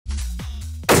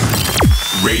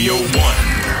Radio 1.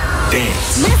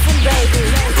 Dance. Listen, baby.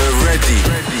 We're ready.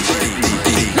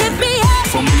 Lift me up.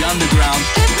 From the underground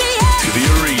Lift me up. to the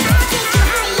arena.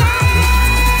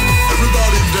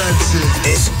 Everybody dancing.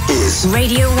 This is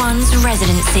Radio 1's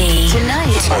Residency.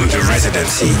 Tonight on the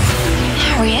Residency.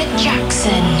 Harriet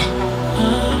Jaxxon.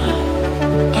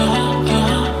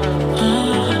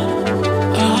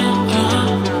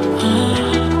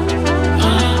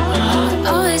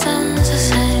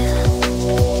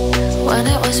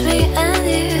 Me and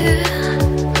you,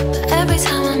 but every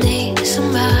time I meet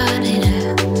somebody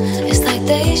new, it's like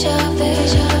deja vu.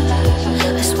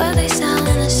 I swear they sound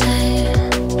the same.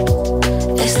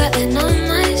 It's like they're on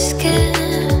my skin.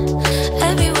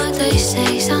 Every word they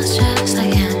say sounds just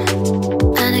like him,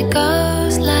 and it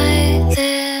goes like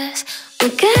this.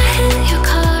 We'll get in your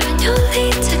car and you'll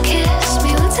need to kiss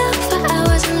me. We'll talk for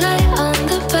hours and lay on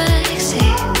the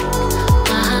backseat.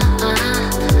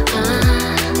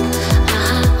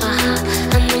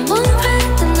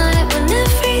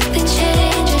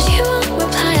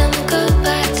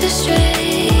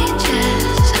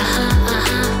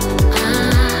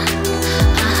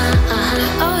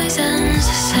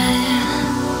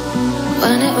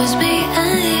 Was me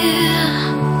and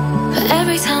you, but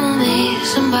every time I meet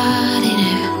somebody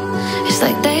new, it's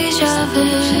like deja vu.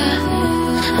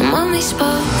 And when we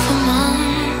spoke for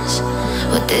months,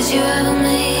 what did you ever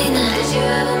mean?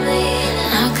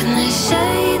 How can they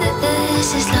say that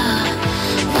this is love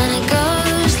when it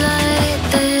goes like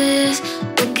this?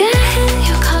 We'll get in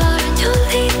your car and you'll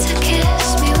need to kiss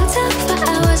me. We'll talk for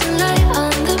hours and lay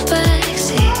on the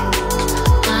backseat.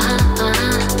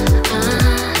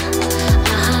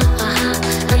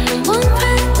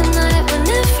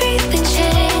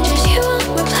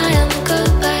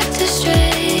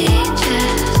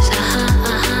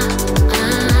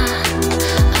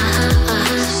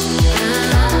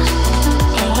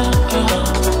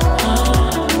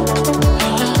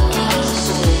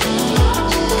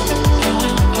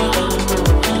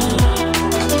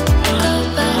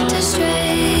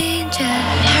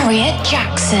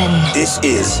 This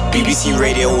is BBC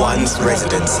Radio 1's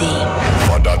Residency.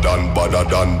 Baddadan,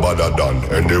 baddadan, baddadan.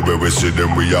 Anywhere we see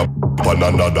them, we up on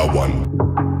another one.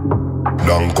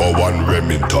 Nanko one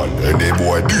Remington. Any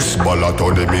boy this ballot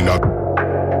on them in a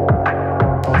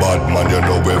bad man, you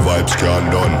know where vibes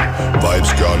can done.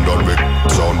 Vibes can done with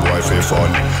sound boy for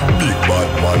fun. Big bad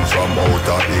man from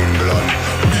outer England.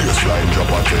 Bassline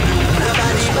drop I tell you.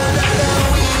 Nobody better than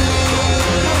we.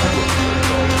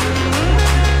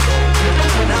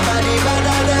 Nobody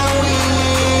better than we.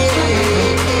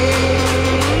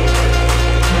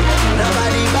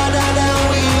 Nobody better than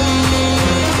we.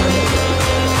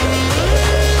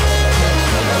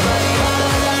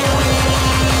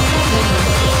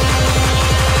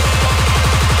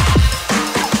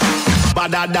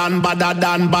 Baddadan,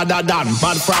 baddadan, baddadan.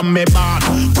 Bad from me bad.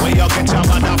 Where you get your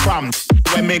badda from?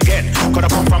 Where me get? Coulda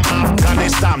come from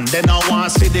Afghanistan. They don't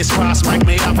want see this cross. Make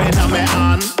me have it on me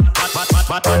hand.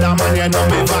 But other man, you know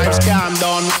me vibes can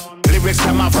done. Lyrics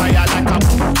them a fire like a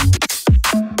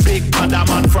big badda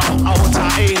man from outer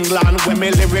England. When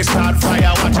me lyrics start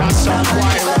fire, watch out some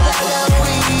why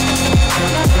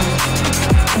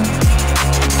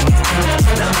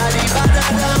Nobody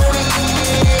better than we.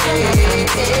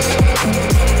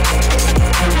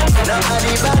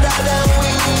 Nobody better than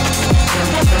we.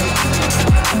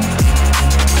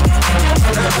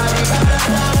 Nobody better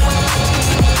than we.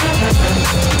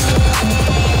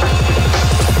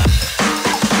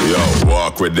 Yo,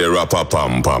 walk with the rapper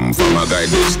pam pam. From a guy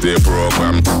this day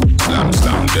program. Slam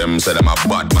slam them, say them a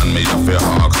bad man. Me have to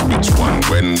ask which one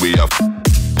when we have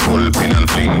pull pin and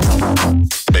fling.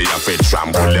 They have to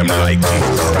trample them like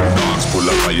kings. Dogs pull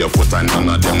up on your foot and none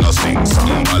of them no sing.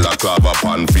 Some balaclava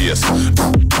pan face.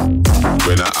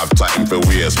 We don't have time for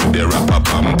waste with the rapper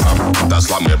pam pam. That's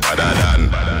why me Baddadan.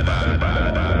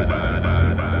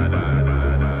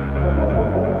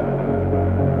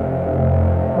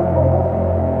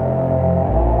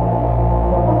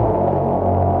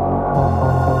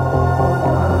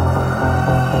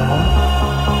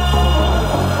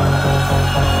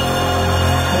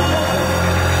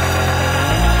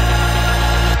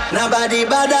 Nobody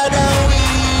better than we.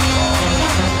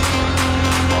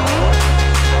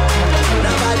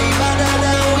 Nobody better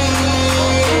than we.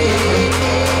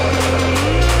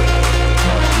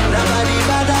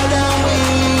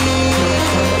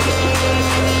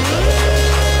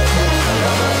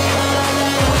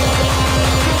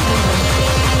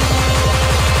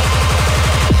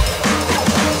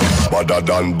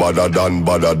 Baddadan, Baddadan,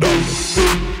 Baddadan.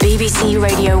 BBC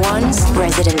Radio 1's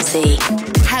Residency.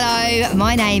 Hello,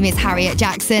 my name is Harriet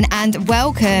Jaxxon and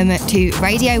welcome to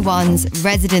Radio 1's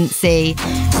Residency.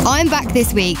 I'm back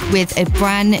this week with a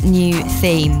brand new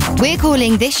theme. We're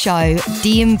calling this show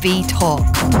DMV Talk.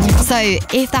 So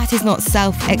if that is not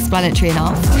self-explanatory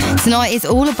enough, tonight is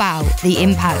all about the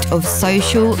impact of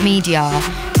social media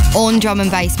on drum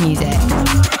and bass music.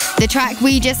 The track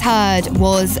we just heard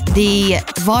was the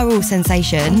viral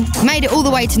sensation, made it all the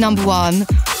way to number one,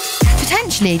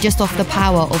 potentially just off the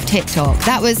power of TikTok.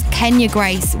 That was Kenya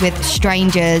Grace with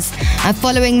Strangers. And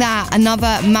following that,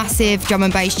 another massive drum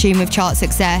and bass tune with chart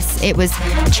success. It was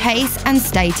Chase and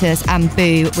Status and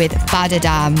Boo with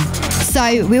Baddadan.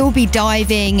 So we'll be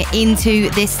diving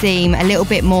into this theme a little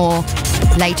bit more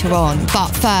later on. But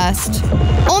first,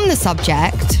 on the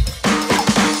subject,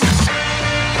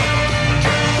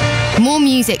 more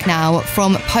music now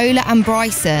from Pola and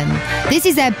Bryson. This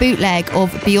is their bootleg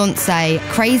of Beyoncé,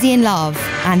 Crazy in Love,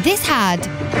 and this had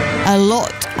a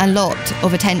lot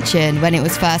of attention when it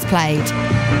was first played.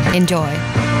 Enjoy.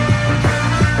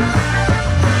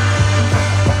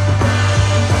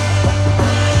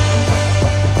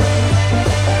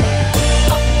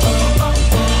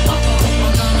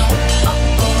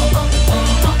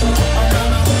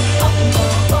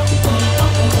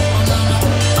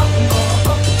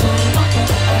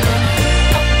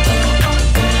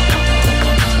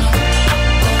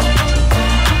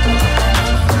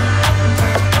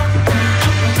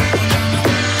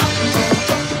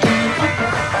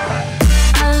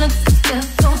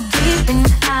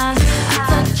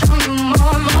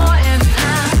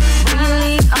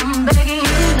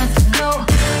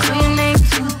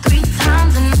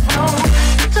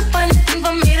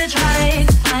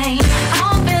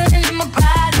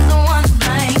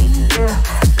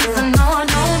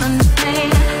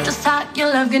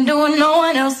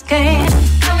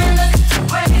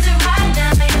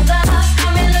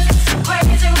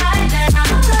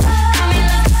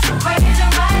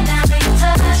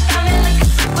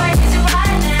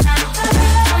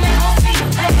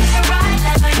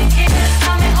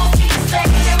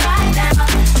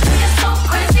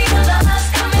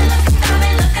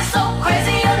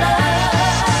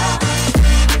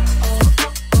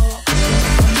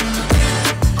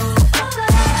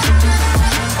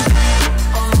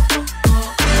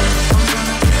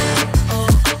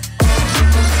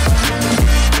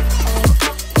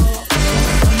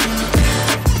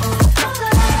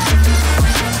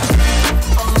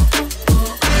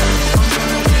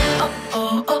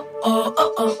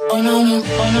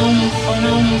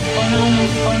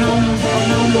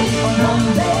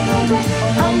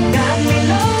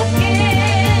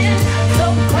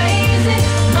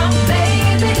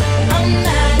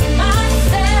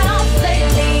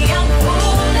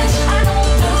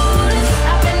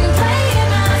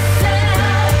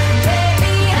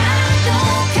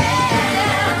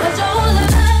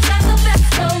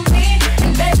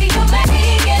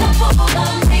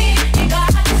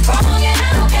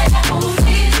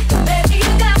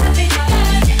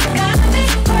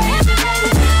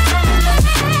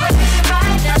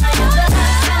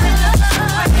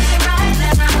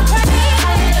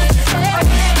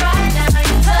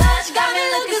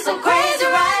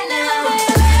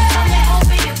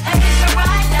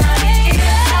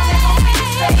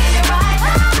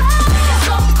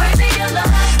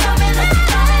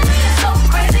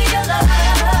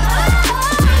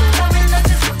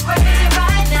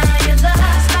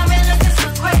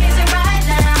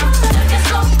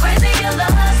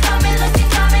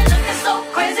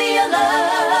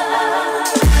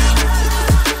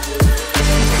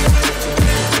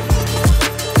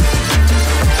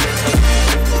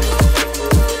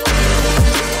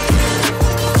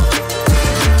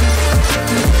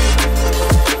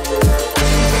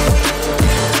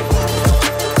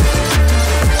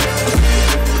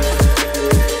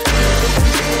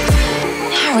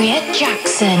 Harriet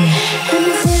Jaxxon.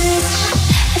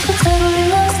 If I'm totally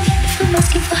lost, if I'm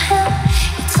asking for help,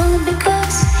 it's only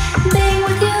because being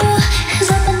with you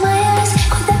has opened my eyes.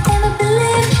 Could I ever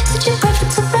believe such a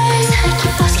perfect surprise? I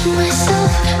keep asking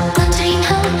myself, wondering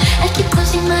how. I keep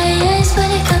closing my eyes, but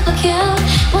I can't look you out.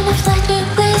 Wanna fly to a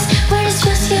place where it's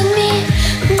just you and me,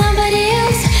 nobody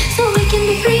else, so we can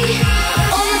be free.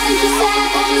 All the things you said,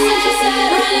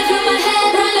 running through my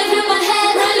head, running through my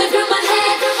head, running through my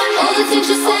head. All the things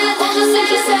you said,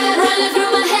 running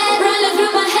through my head, running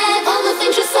through my head. All the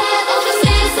things you said, all the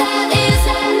things you said is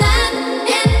not enough.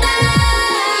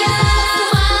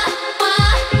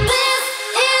 This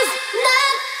is not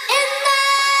enough.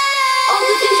 All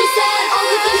the things you said, all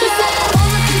the things you said, all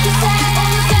the things you said,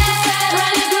 all the things you said,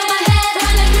 running through my head,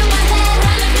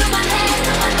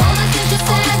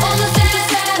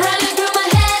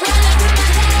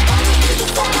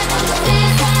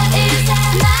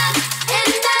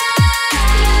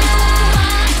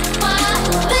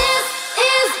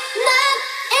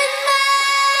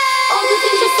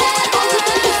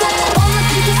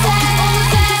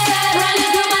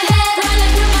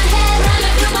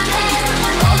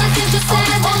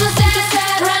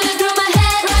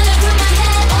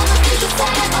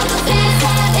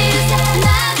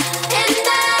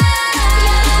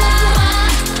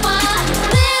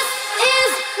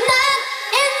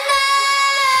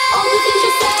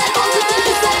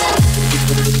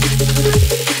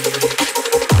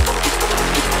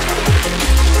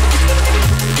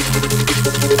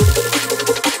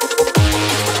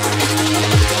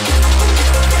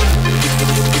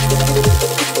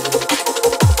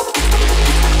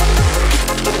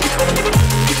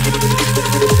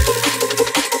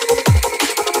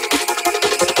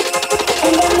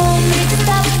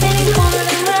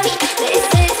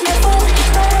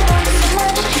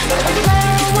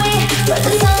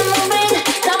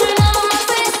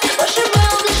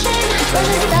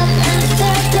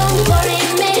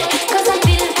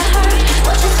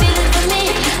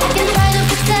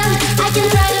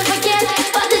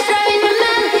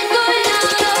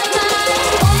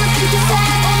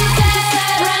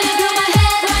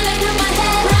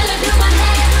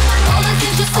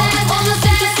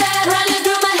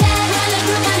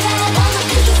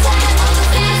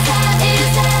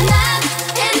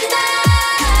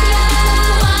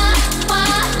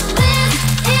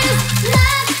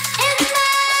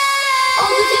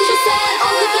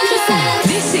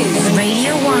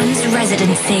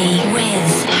 Residency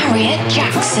with Harriet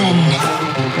Jaxxon.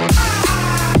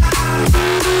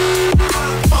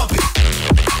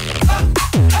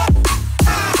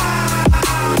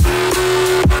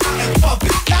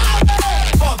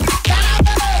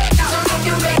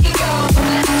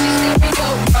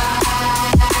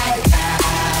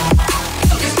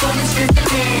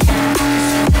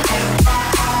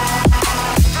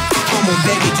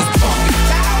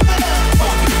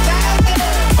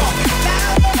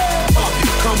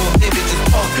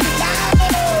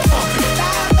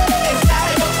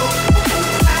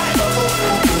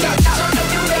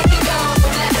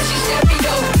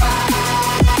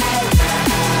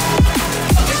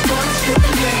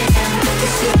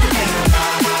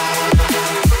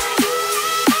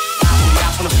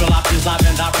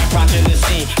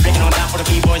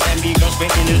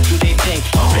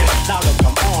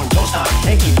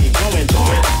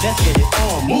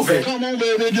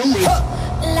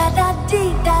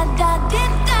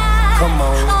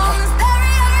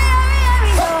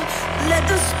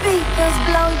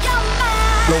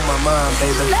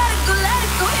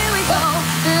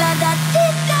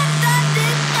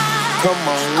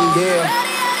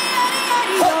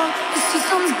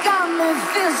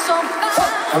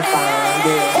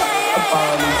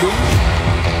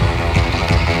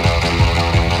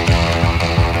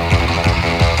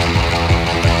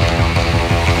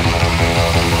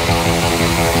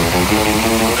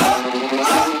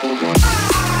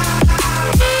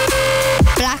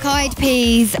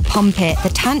 Pump It, the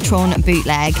Tantron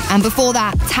bootleg, and before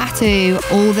that, t.A.T.u,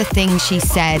 All the Things She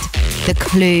Said, the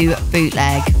Kleu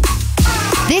bootleg.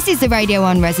 This is the Radio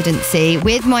 1 Residency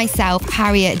with myself,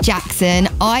 Harriet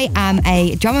Jaxxon. I am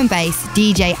a drum and bass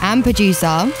DJ and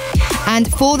producer,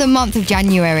 and for the month of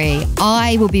January,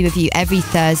 I will be with you every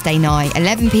Thursday night,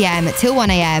 11 p.m. till 1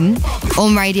 a.m.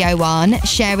 on Radio 1,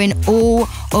 sharing all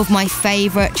of my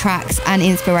favourite tracks and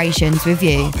inspirations with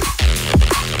you.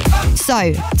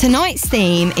 So, tonight's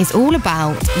theme is all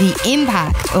about the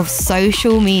impact of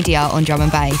social media on drum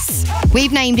and bass.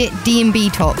 We've named it D&B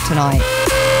Talk tonight.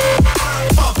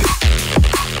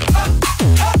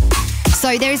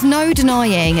 So there is no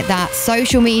denying that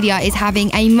social media is having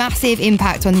a massive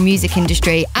impact on the music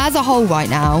industry as a whole right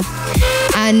now.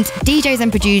 And DJs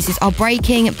and producers are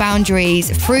breaking boundaries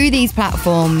through these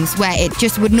platforms where it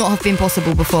just would not have been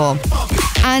possible before.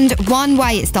 And one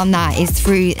way it's done that is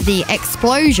through the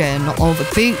explosion of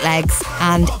bootlegs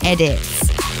and edits.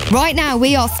 Right now,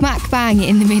 we are smack bang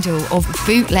in the middle of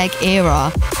bootleg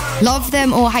era. Love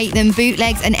them or hate them,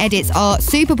 bootlegs and edits are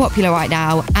super popular right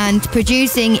now, and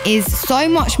producing is so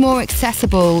much more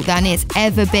accessible than it's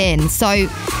ever been. So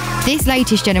this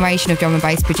latest generation of drum and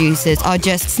bass producers are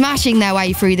just smashing their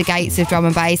way through the gates of drum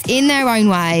and bass in their own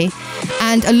way.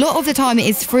 And a lot of the time it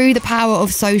is through the power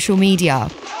of social media.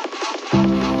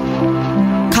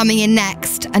 Coming in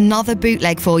next, another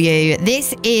bootleg for you.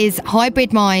 This is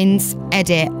Hyrbid Mind's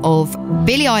edit of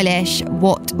Billie Eilish,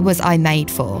 What Was I Made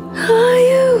For?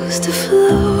 I used to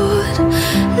float,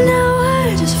 now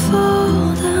I just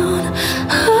fall down.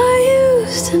 I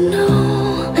used to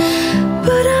know,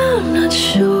 but I'm not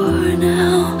sure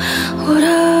now what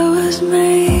I was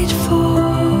made for.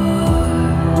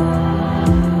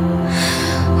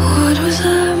 What was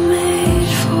I made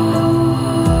for?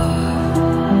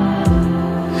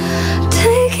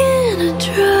 Taking a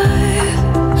drive,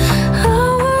 I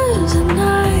was an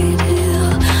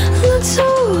ideal, looked so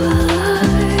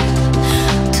alive.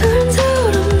 Turns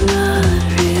out I'm not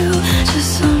real, just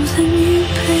something you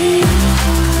paid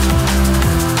for.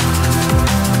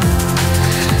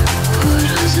 What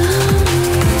was I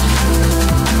made for?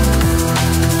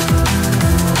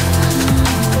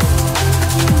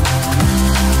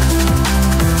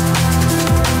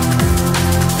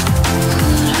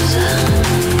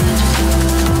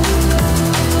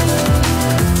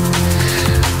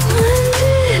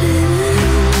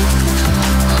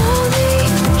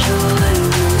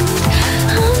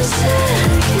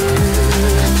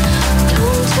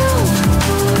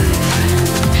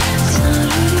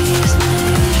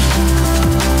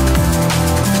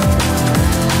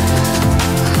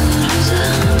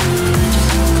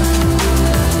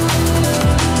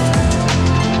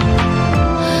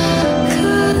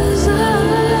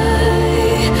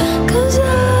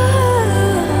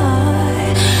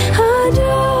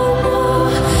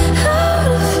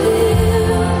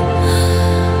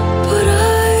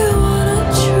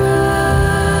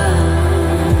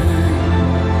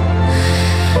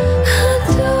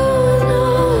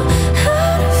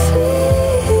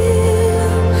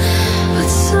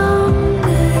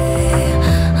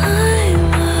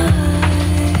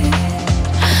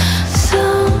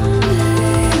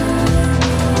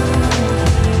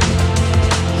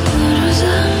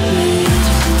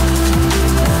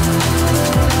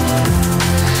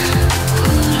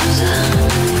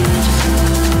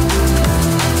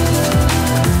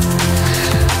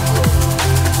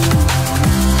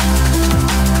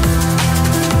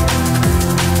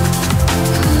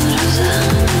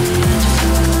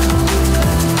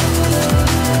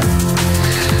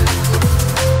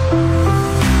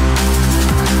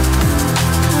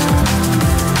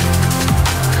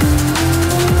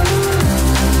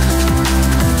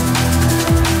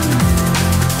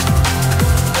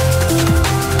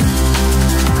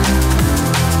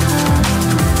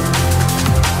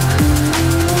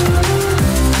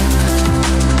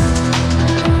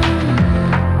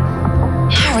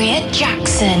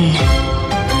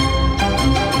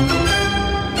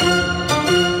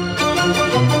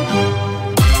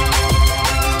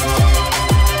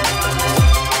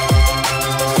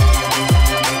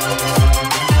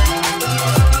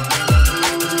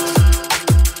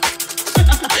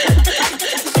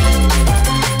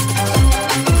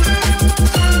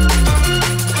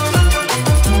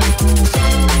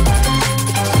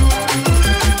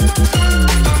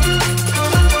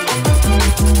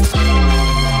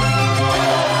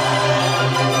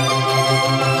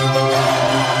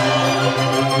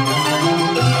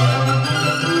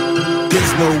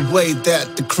 no way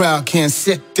that the crowd can't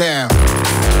sit down.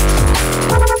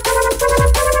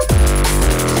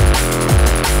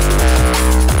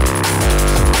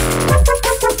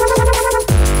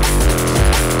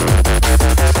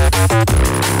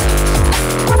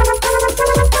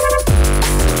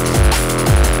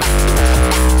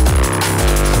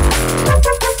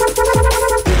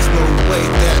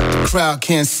 Crowd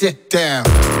can't sit down.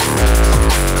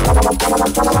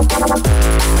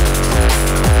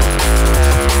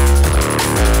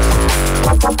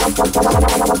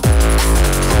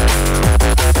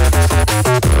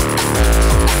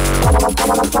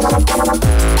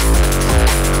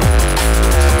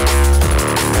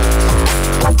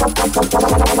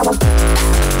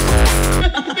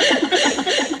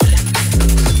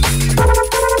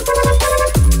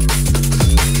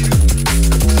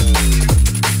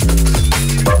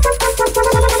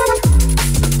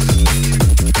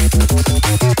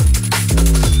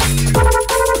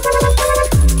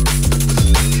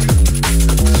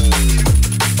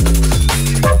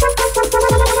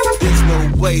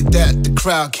 That the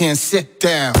crowd can't sit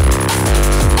down.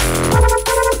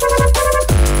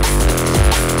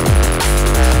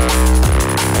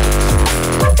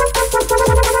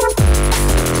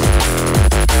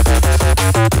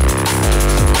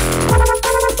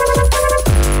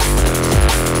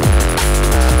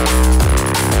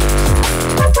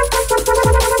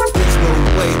 There's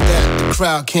no way that the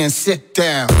crowd can't sit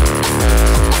down.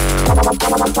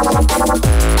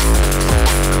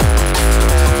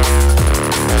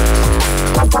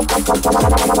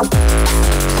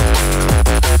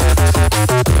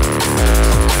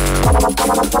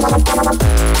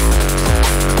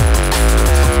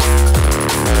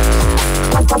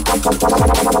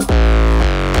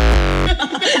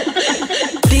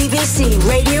 BBC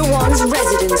Radio 1's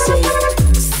Residency.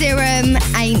 Serum,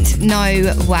 Ain't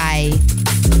No Way.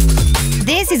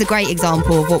 This is a great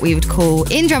example of what we would call,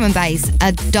 in drum and bass,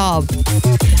 a dub.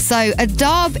 So a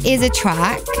dub is a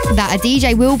track that a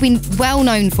DJ will be well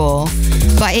known for,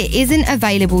 but it isn't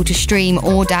available to stream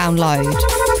or download.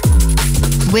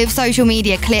 With social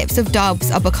media, clips of dubs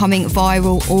are becoming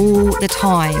viral all the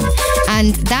time.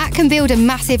 And that can build a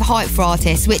massive hype for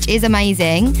artists, which is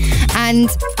amazing. And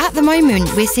at the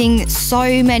moment, we're seeing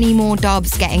so many more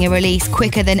dubs getting a release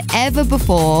quicker than ever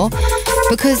before,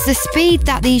 because the speed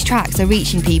that these tracks are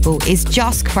reaching people is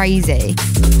just crazy.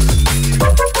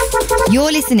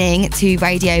 You're listening to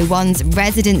Radio 1's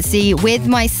Residency with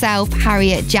myself,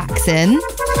 Harriet Jaxxon.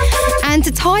 And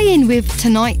to tie in with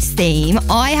tonight's theme,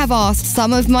 I have asked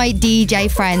some of my DJ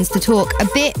friends to talk a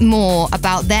bit more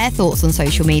about their thoughts on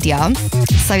social media.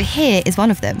 So here is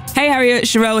one of them. Hey Harriet,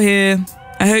 Sherelle here.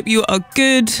 I hope you are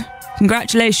good.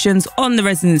 Congratulations on the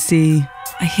residency.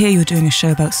 I hear you're doing a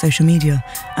show about social media,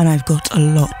 and I've got a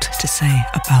lot to say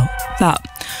about that.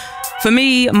 For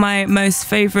me, my most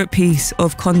favourite piece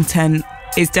of content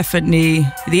is definitely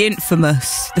the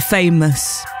infamous, the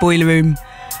famous Boiler Room.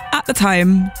 At the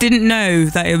time, didn't know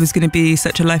that it was going to be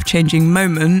such a life-changing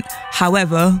moment.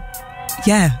 However,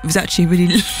 yeah, it was actually a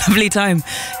really lovely time.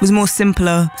 It was more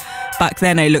simpler. Back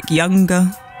then, I look younger.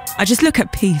 I just look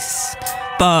at peace.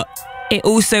 But it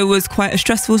also was quite a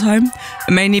stressful time,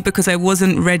 mainly because I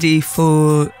wasn't ready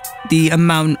for the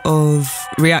amount of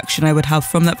reaction I would have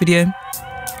from that video.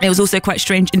 It was also quite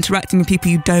strange interacting with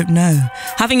people you don't know.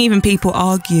 Having even people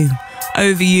argue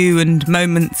over you and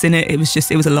moments in it, it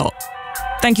was a lot.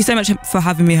 Thank you so much for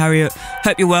having me, Harriet.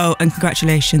 Hope you're well, and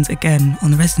congratulations again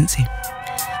on the residency.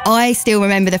 I still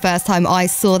remember the first time I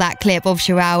saw that clip of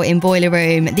Sherelle in Boiler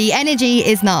Room. The energy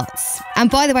is nuts. And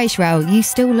by the way, Sherelle, you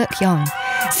still look young.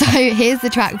 So here's the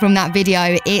track from that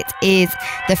video. It is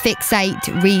the Fixate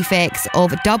refix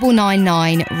of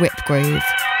 999 Rip Groove.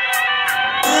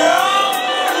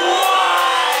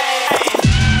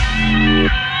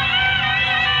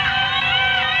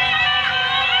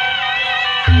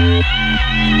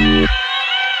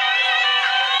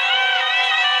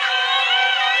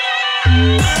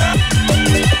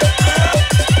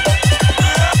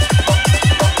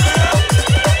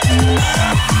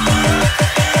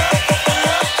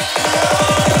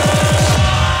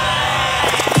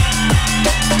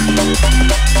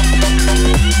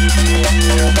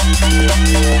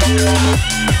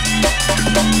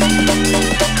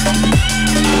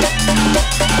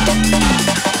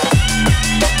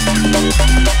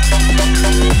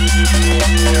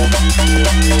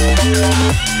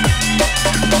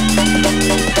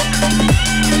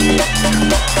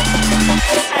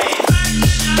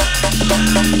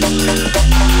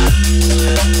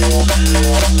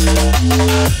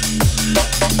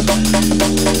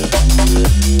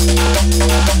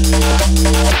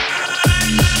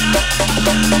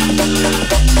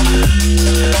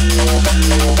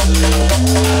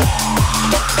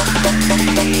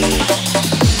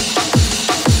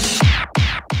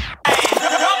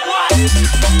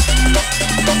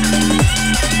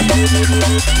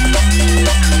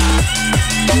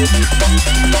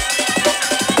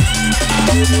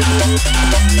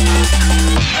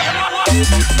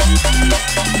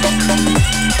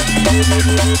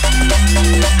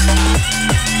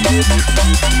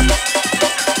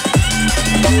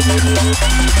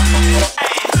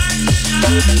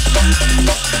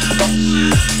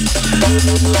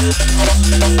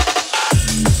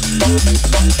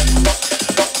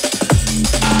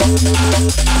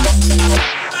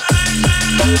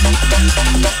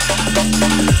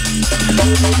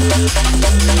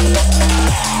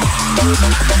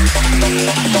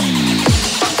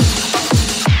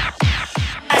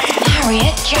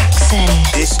 Harriet Jaxxon.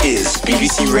 This is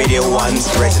BBC Radio 1's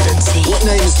Residency. What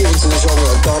name is given to the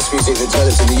genre of dance music that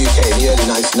developed in the UK in the early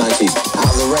 1990s out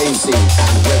of the rave scene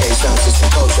and reggae sound system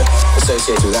culture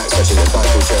associated with acts such as A Guy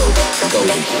Called Gerald and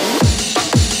Goldie?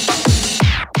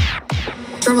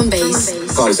 Drum and bass.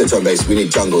 Carly said drum and bass. We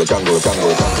need jungle, jungle,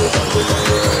 jungle, jungle, jungle,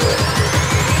 jungle,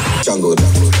 jungle,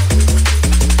 jungle.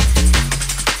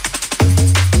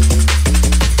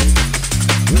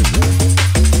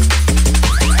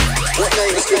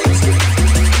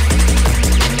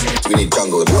 We need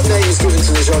jungle. What name is given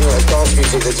to the genre of dance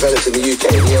music that developed in the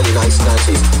UK in the early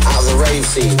 1990s out of the rave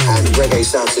scene and reggae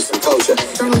sound system culture?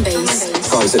 Drum and bass.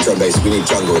 Carly said drum and bass. We need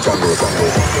jungle, jungle,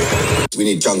 jungle, jungle. We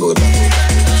need jungle, jungle.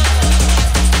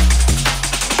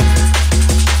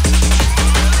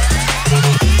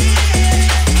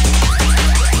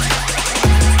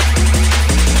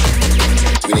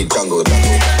 We need jungle,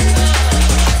 jungle.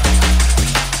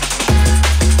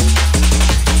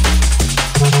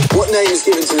 What name is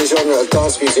given to the genre of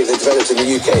dance music that developed in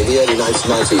the UK in the early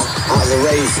 1990s out of the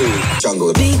rave scene?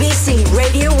 Jungle. BBC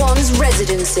Radio 1's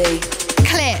Residency.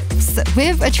 Clipz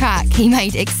with a track he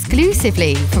made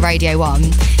exclusively for Radio 1.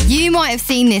 You might have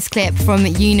seen this clip from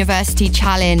University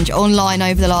Challenge online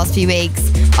over the last few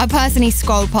weeks. I personally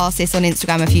scrolled past this on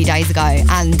Instagram a few days ago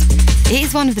and it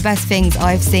is one of the best things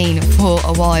I've seen for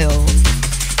a while.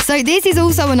 So this is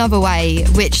also another way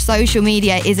which social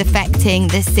media is affecting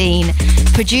the scene.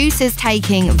 Producers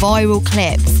taking viral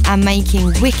clips and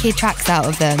making wicked tracks out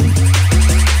of them.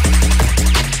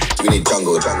 We need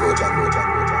jungle, jungle, jungle, jungle,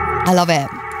 jungle. I love it.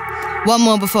 One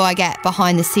more before I get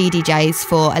behind the CDJs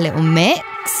for a little mix.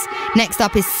 Next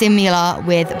up is Simula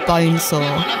with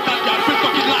Bonesaw.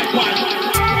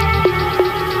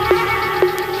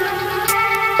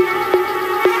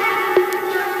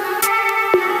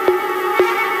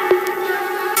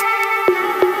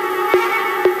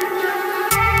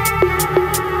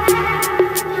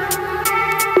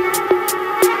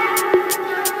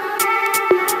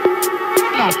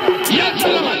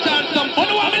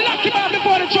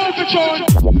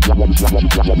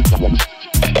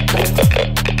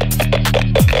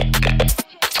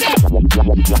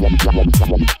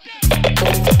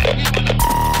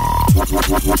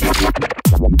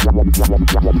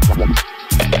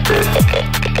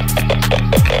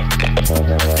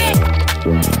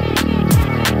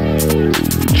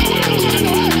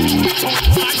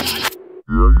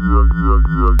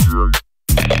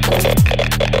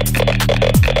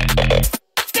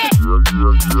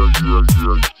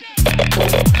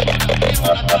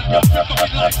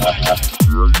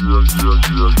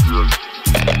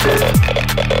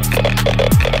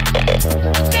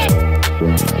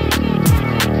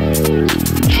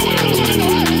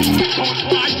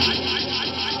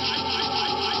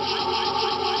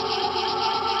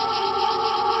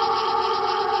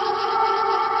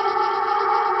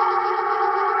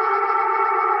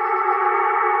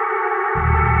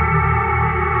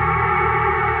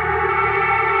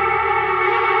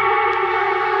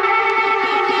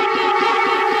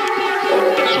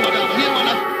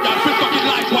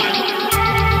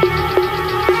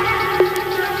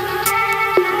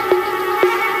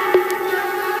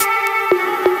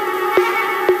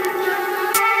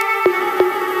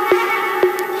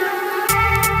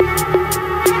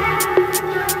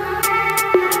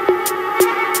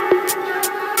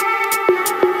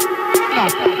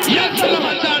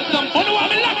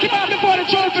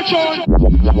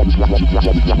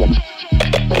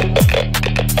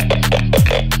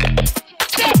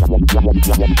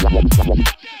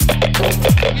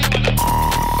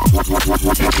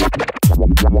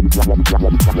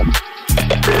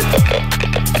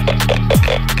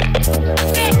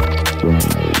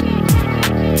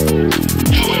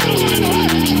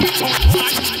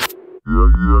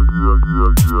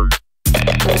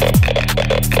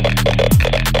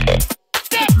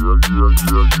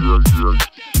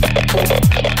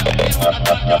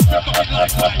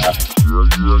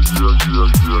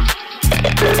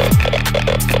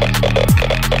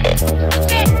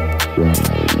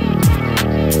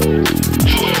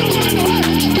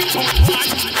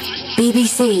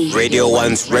 BBC Radio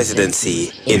 1's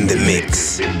Residency in the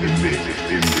mix.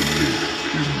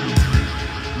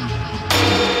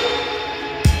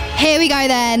 Here we go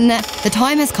then. The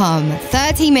time has come.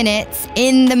 30 minutes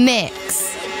in the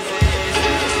mix.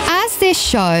 As this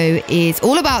show is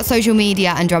all about social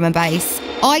media and drum and bass,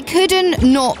 I couldn't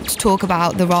not talk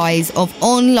about the rise of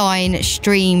online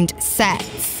streamed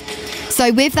sets.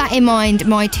 So with that in mind,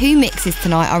 my two mixes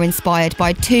tonight are inspired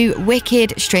by two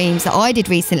wicked streams that I did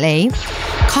recently.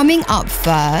 Coming up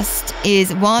first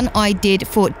is one I did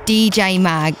for DJ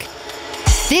Mag.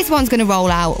 This one's going to roll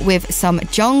out with some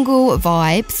jungle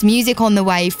vibes, music on the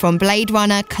way from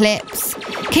Bladerunner, Clipz,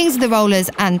 Kings of the Rollers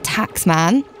and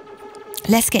Taxman.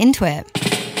 Let's get into it.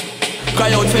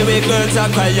 Cry out for we girls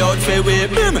and cry out for we.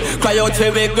 Cry out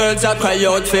for we girls and cry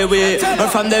out for we.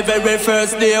 And from the very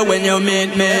first day when you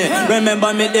meet me,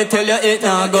 remember me, they tell you it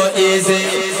now go easy.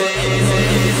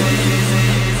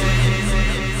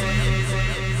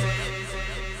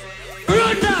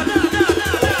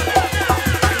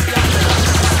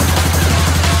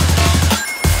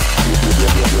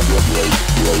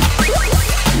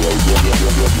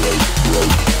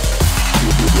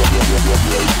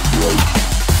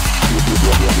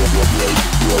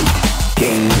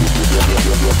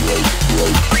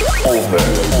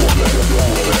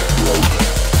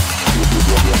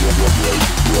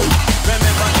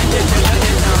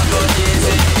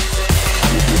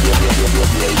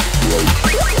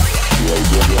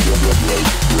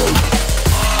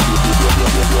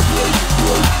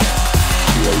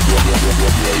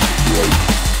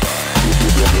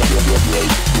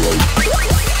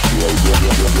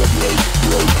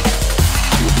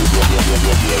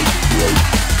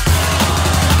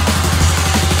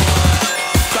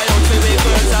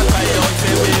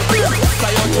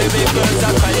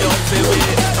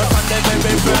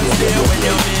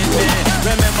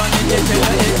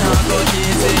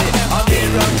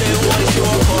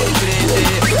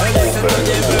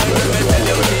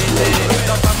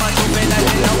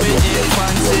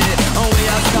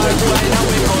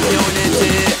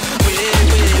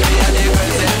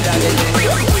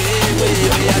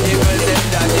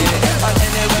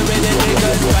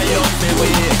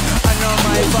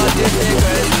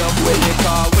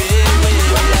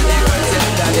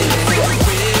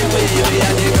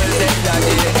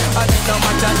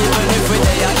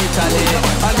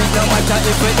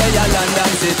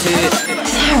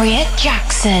 Harriet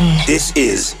Jaxxon. This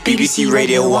is BBC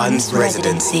Radio 1's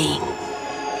Residency. There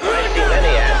may be many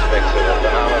aspects of the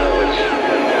phenomenon which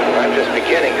I'm just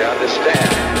beginning to understand.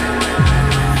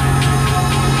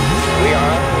 We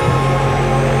are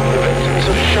the victims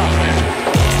of shock.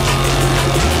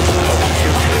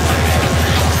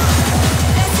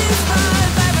 Blessings fall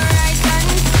by my right hand.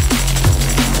 But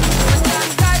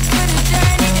thank God for the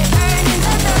journey, the earnings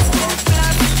are just for the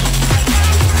plus.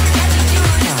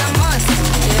 Gratitude is a must.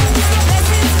 Blessings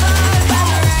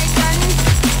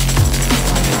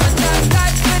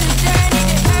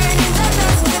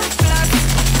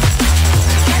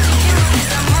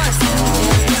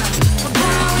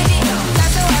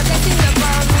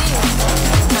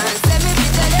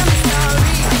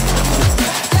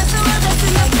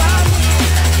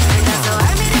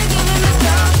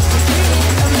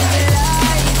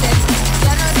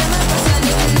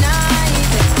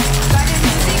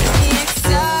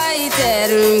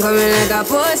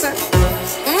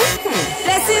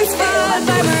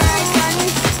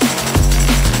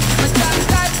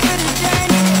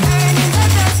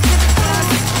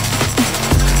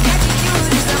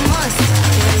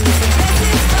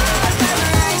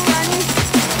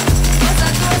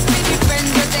by my right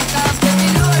hand.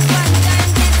 But I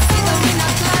toast with the friends that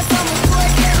take off every load.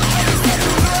 One time did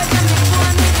sit down in a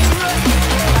class on my board.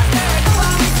 Every set the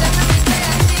road and me go on with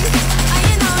the road. After I go on with them every day I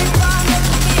think. And you know it's wrong, but to me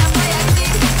I'm way I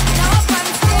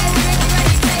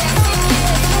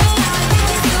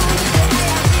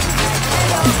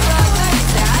think.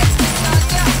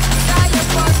 Now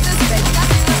up on stage, ready, say I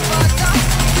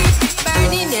think.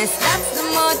 That's the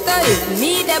motto. If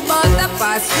me the butter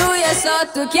pass through your soul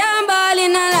to can't ball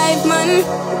in a life, man.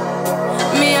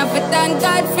 Me have to thank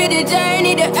God for the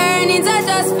journey. The earnings are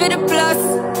just for the plus.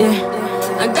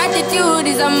 Yeah, and gratitude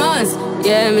is a must.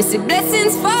 Yeah, me see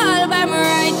blessings fall by my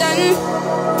right hand.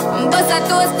 Bust a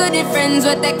toast to the friends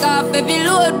we take off every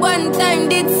load. One time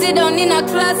did sit down in a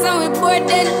class and we bored.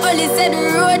 Then only said the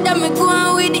road and me go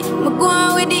on with it. Me go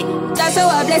on with it. That's how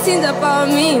our blessings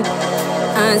upon me.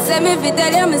 And say me fi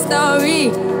tell you my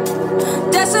story.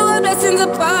 Just shower blessings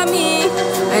upon me.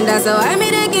 And that's how I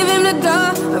made it give him the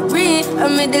glory. I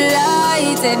made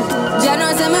delighted. Jah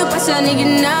knows that my passion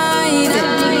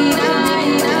ignited.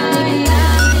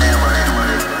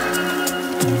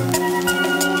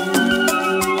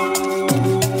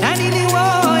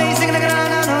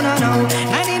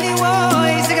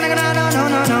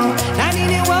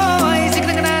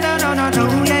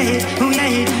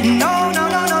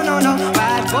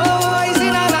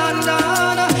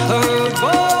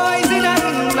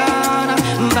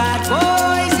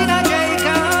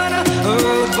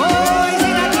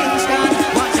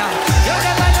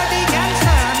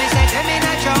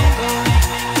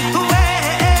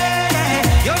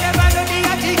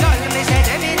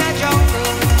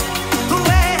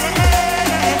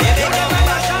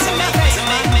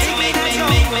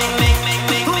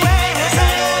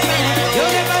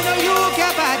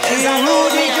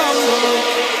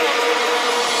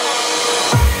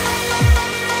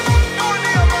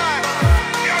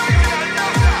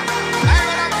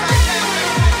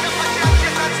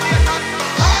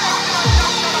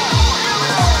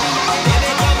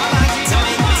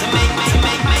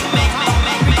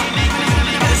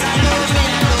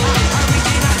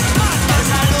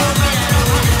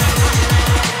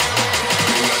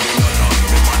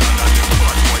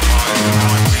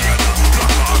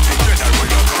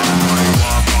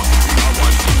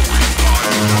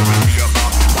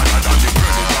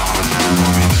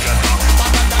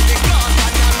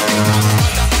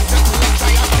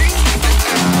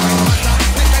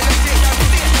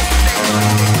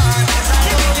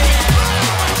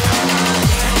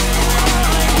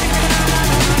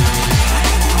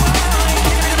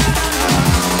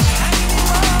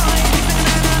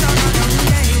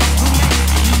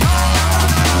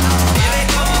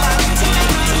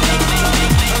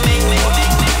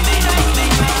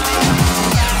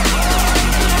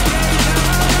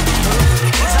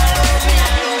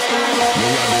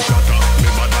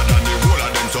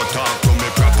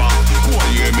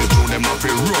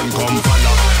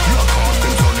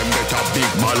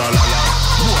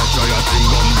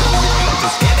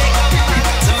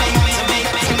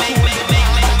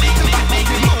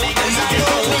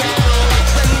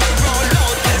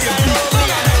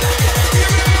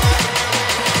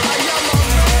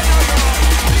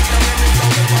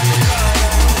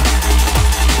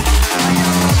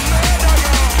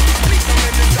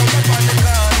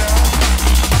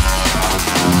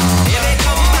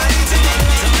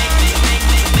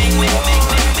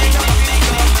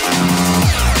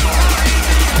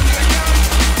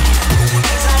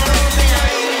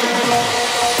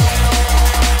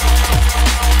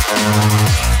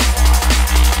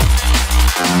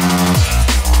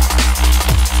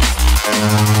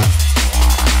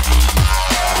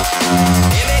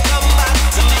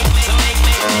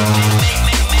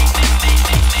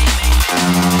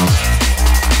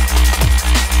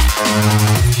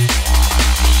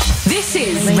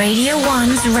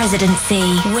 Residency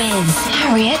with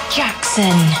Harriet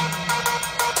Jaxxon.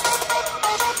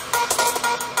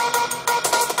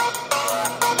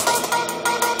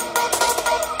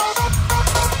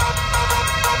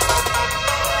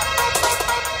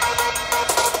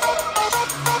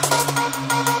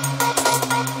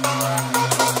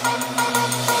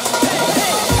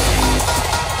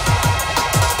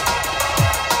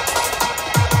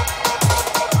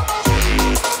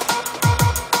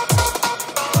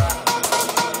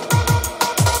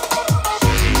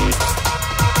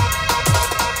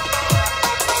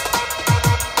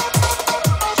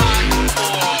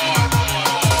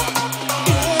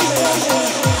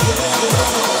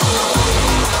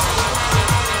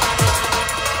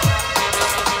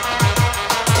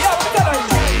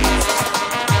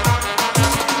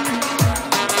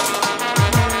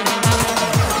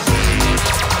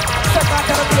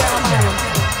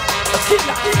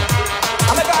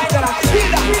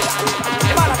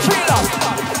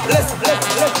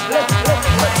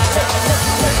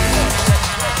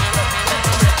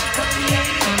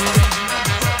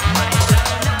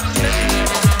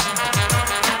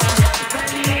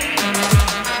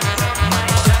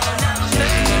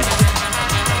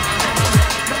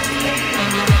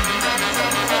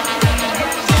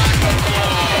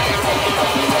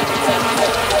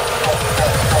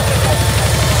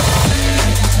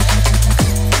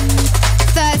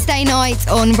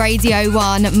 On Radio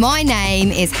 1. My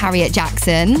name is Harriet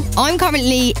Jaxxon. I'm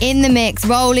currently in the mix,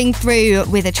 rolling through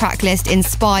with a track list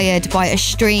inspired by a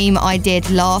stream I did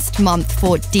last month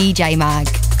for DJ Mag.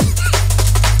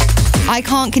 I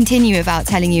can't continue without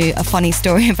telling you a funny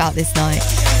story about this night.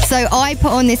 So I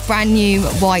put on this brand new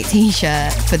white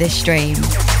t-shirt for this stream.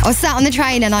 I was sat on the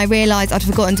train and I realised I'd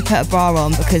forgotten to put a bra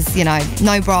on because, you know,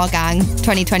 no bra gang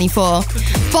 2024.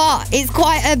 But it's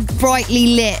quite a brightly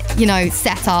lit, you know,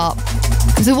 setup.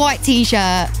 It was a white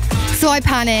t-shirt. So I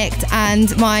panicked and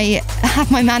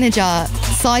had my manager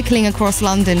cycling across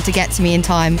London to get to me in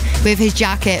time with his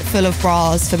jacket full of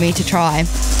bras for me to try.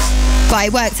 But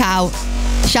it worked out.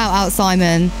 Shout out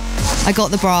Simon. I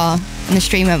got the bra and the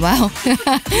stream went well.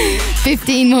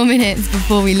 15 more minutes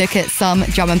before we look at some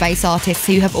drum and bass artists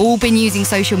who have all been using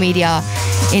social media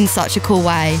in such a cool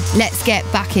way. Let's get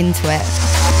back into it.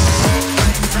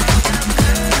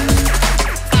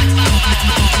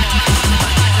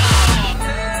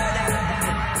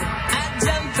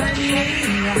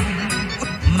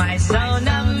 My sound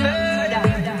of murder.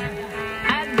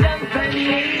 I jump and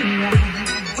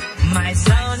my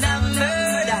sound of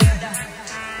murder.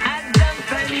 I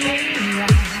jump and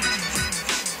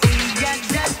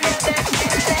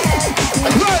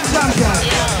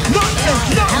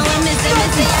I want me say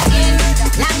again.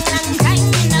 Long time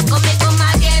in a come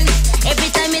again. Every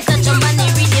time it touch on money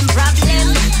reading problem.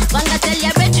 Wanga tell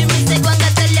your bedroom, me say wanga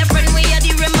tell your friend we are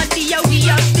the remedy, we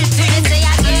are the thing. Say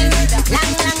again.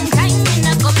 Long time in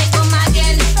a come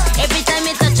again. Every time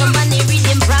it touch on money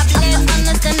reading problem.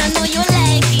 Understand I know you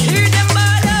like it. Hear them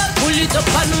ball up, pull it up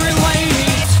and rewind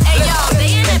it. Hey yo,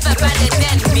 they ain't never better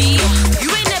than me. You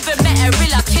ain't never met a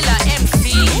real killer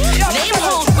MC. Name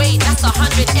hold weight, that's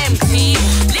 100 MT.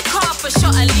 Lick off a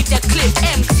shot and leave the clip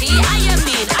empty. I am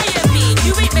mean,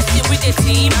 you ain't messing with the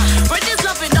team. Brothers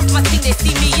loving off my thing, they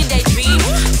see me in their dream.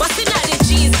 Busting out the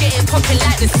jeans, getting pumping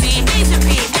like the sea. Laser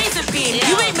beam,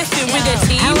 you ain't messing with the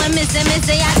team. I want me say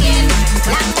again.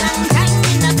 Long time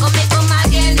in a come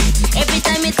again. Every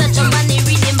time it touch on money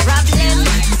reading problem.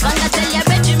 Wanga tell your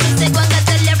bedroom, me say wanga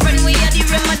tell your friend we are the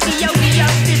remedy, we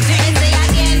are the thing. Say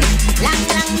again. Long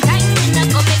time in a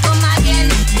come again.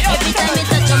 Every time it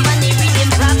touch on money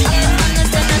reading problem.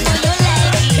 Understand I know you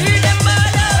like it. Hear them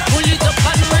ball up, pull it up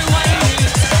and rewind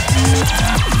it.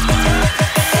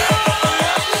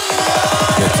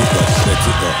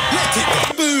 Let it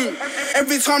go. Boom.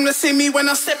 Every time they see me when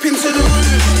I step into the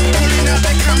room, pulling out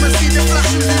the camera, see the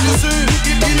flash and do the zoom.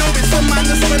 You know it's a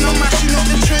madness when I'm mashing up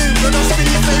the tune. But I'll spin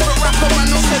your favourite rapper, man,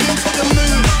 I'll send him to the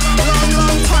moon.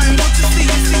 Long time, want to see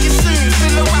you soon.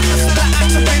 Still a rapper, still an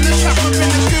actor, playing the trap up in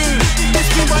the goon. This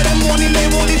me by the morning, they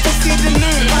won't need to see the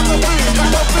noon. Baba-boom,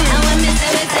 baba-boom. I want me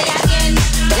say again.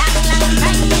 Long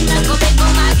time in a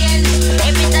come again.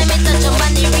 Every time it touch on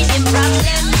money reading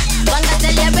problem. Wanga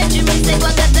tell your bedroom, me say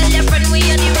wanga tell your friend we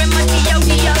are the remedy,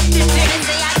 we are the thing.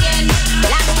 Say again.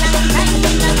 Long time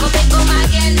in a come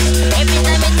again. Every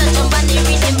time it touch on money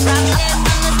reading problem.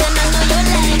 Understand I know you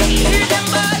like it. Hear them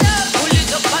ball up, pull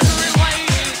it up and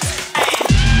rewind it.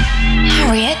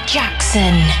 Harriet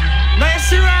Jaxxon. No, you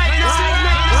see right now.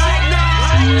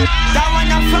 That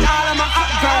one up for all of my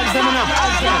up girls,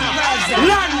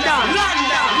 London, New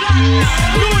York,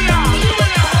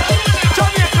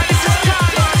 Jamaica, this is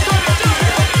Ghana.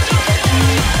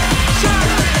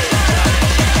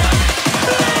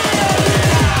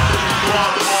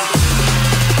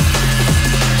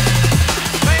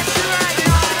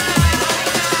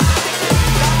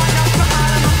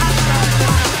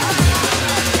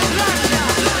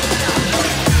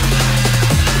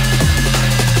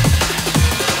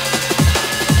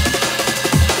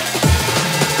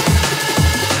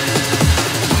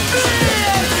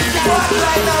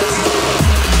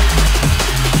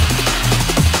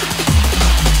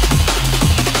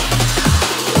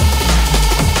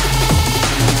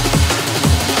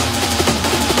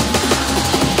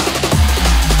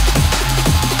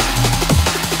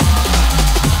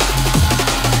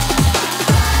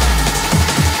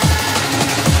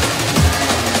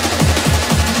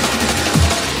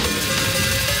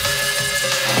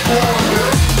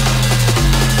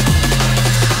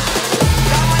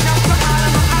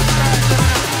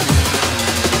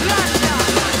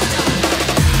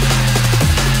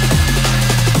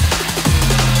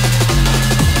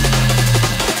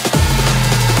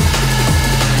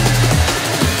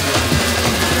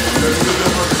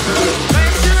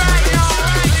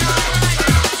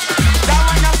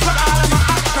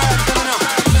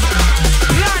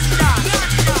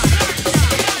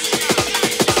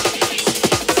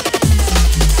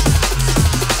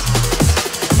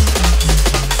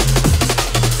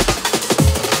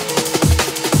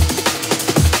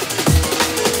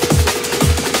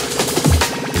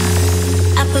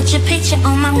 Put your picture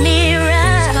on my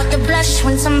mirror. Start to blush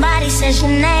when somebody says your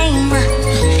name.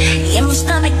 In my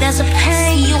stomach there's a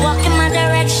pain. You walk in my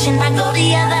direction, I go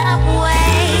the other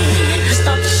way.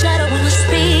 Start to shudder when you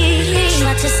speak.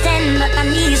 Try to stay my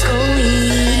knees go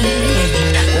weak.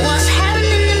 What's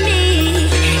happening to me?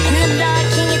 In the dark,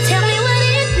 can you tell me what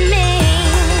it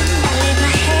means? I lay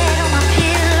my head on my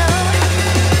pillow,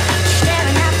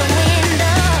 staring out the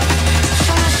window,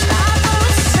 trying to stop all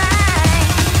the sign.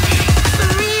 The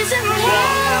reason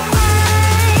why.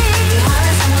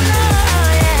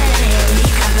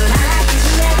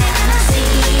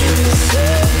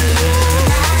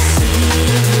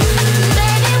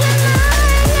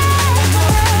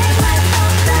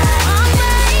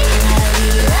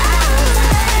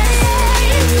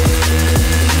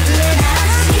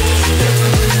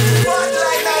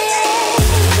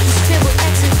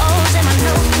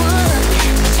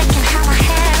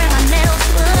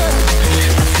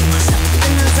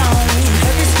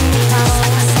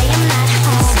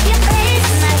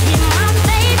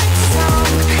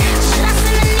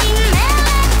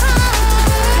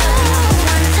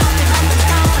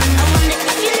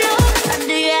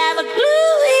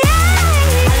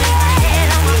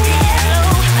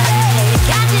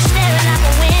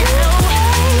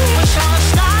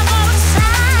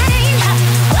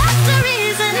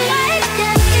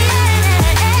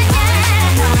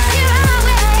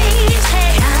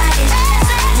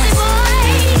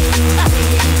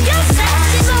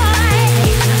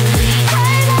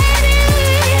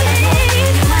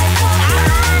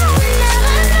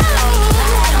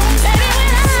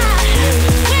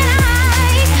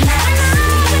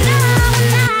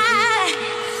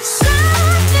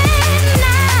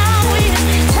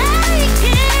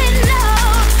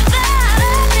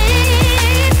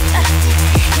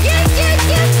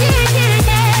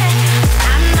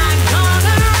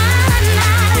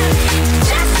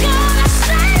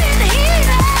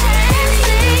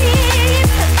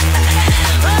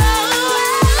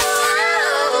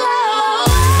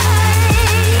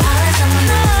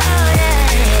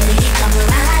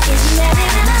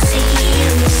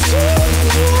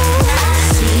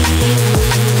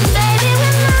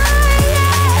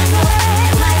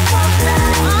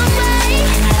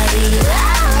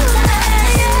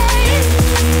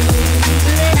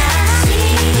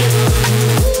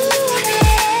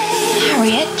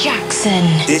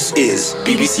 This is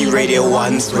BBC Radio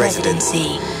 1's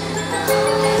Residency.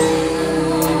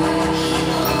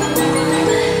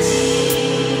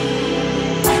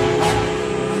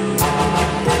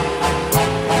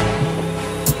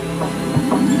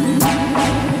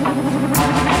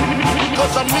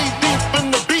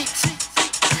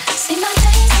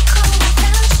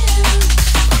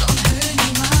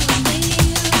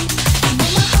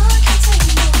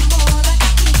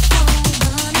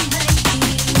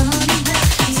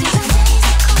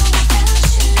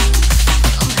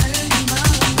 I'm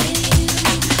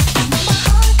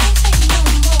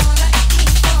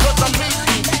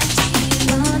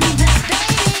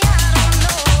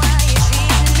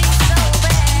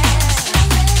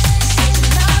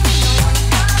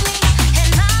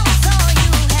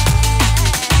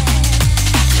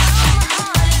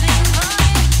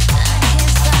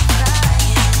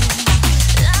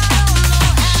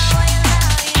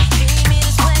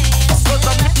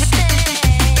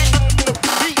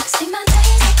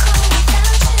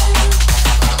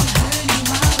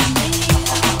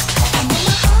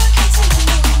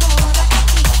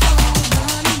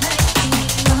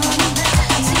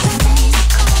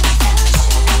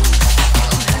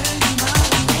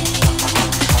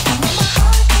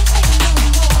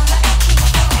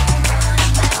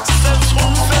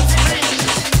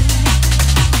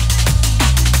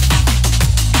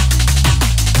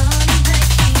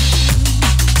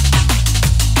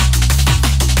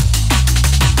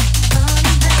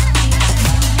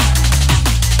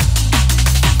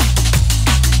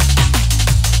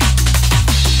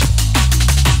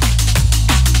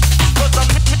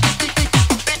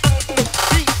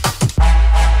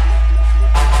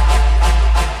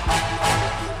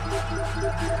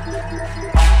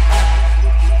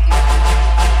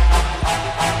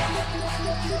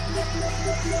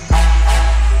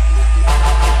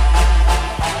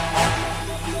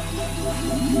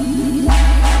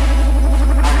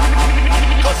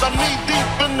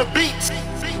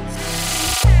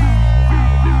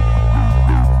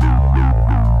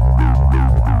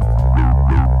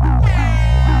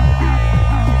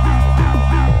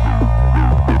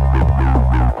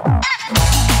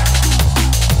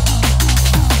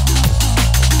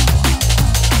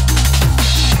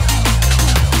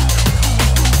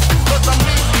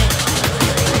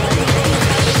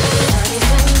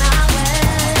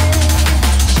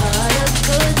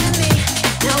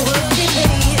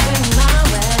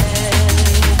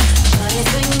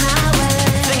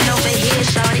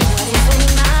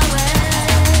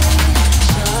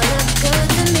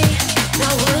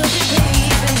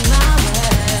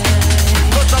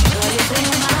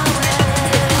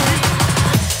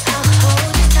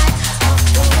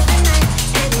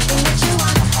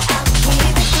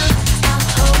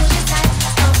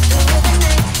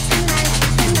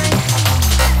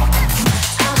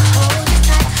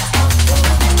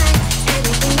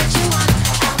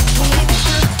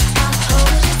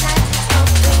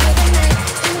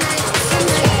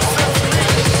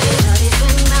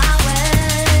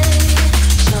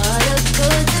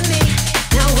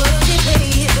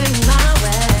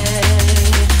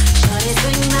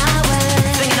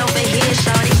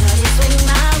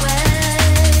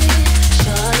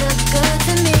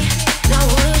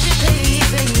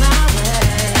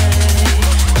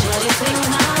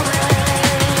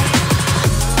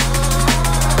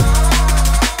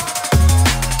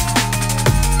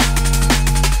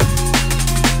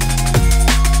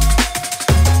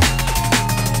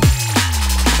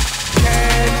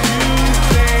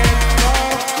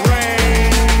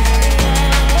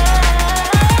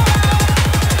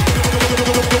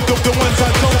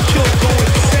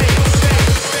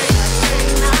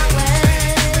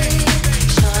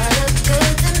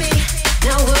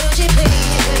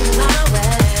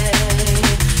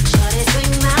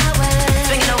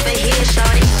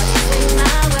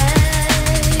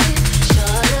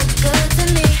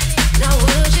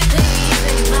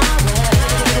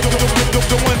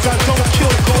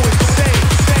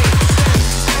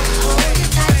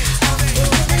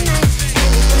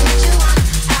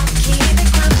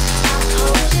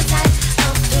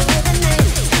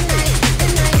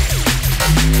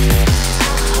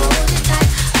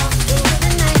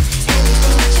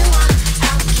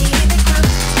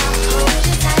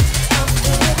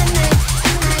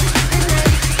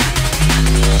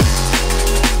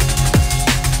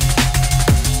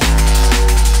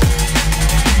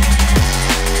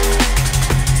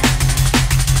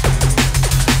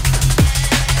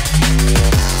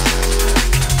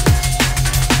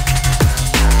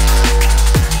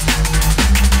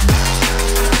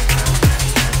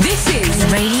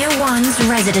One's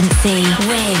Residency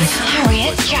with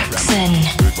Harriet Jaxxon.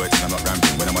 Rude boy thing, I'm not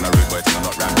ramping. When I'm on a rude boy thing, I'm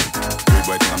not ramping. Rude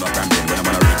boy thing, I'm not ramping. When I'm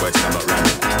on a rude boy thing, I'm not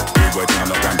ramping. Rude boy thing, I'm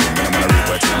not ramping. When I'm on a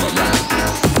rude boy thing, I'm not ramping.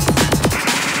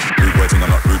 Rude boy thing,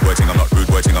 I'm not. Rude boy thing, I'm not.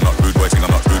 Rude boy thing, I'm not. Rude boy thing, I'm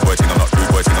not. Rude boy thing, I'm not.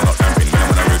 Rude boy thing, I'm not ramping. When I'm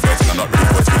on a rude boy thing, I'm not.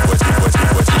 Rude boy thing, rude boy thing, rude boy thing, rude boy thing, rude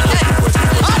boy thing, rude boy thing.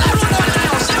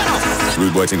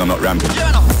 Rude boy thing, I'm not ramping.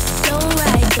 Slow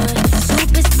rider,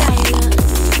 super styler.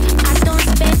 I don't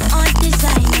spend on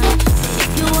designer.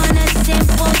 If you wanna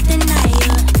simple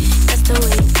denier, that's the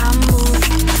way I move.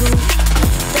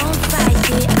 Don't fight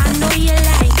it, I know you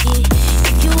like it.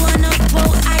 If you wanna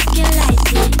roll, I can light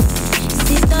it.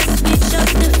 Sister, switch up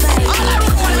the vibe.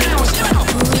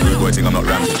 Rude boy thing, I'm not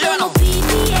ramping.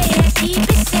 PDA, keep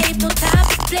it safe, no time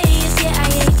for players. Yeah, I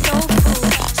ain't no fool.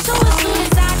 So as soon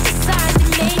as I decide to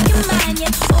make you mine,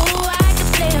 yeah, oh, I can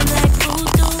play 'em like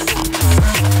voodoo.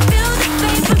 Feel the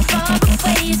pain from far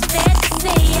away, it's fair to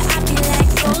say, yeah, I be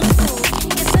like old school.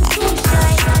 Yes, I'm too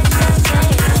shy,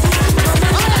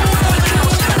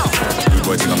 Rude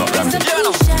boy thing, I'm not ramping.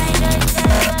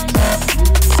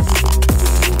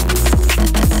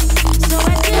 so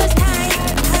I just hide.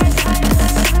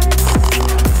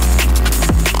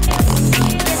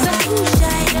 Yes, I'm too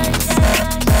shy.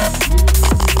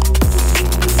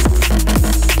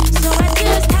 So I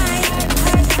just hide.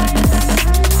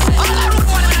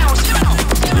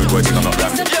 Rude boy thing, I'm not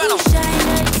ramping.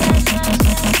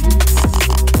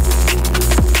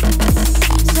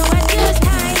 So I just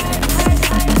hide.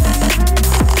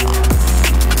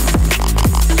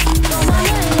 Don't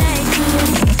wanna like you.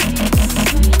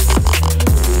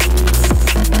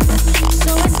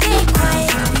 So I stay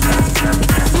quiet.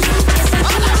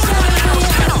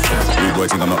 Rude boy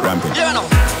thing, I'm not ramping.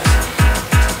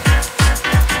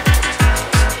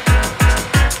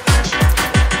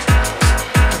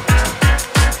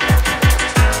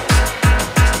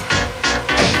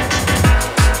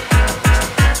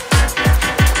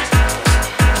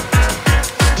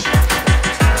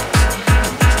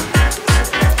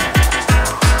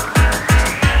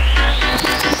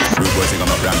 Rude boy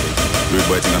thing, I'm not ramping. Rude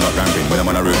boy thing, I'm not ramping. When I'm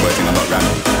on a rude boy thing, I'm not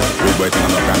ramping. Rude boy thing,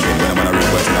 I'm not ramping. When I'm on a rude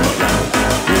boy thing, I'm not ramping.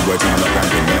 Rude boy thing, I'm not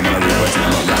ramping. When I'm on a rude boy thing,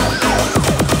 I'm not ramping.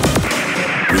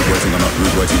 Rude boy thing, I'm not.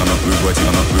 Rude boy thing, I'm not. Rude boy thing,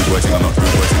 I'm not. Rude boy thing, I'm not.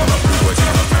 Rude boy thing, I'm not. Rude boy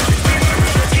thing, I'm not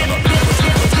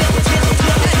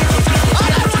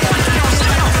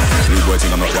ramping. Rude boy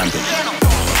thing, I'm not ramping.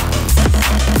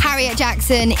 Harriet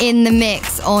Jaxxon in the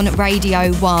mix on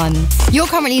Radio 1. You're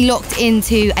currently locked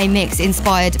into a mix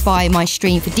inspired by my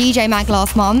stream for DJ Mag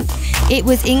last month. It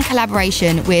was in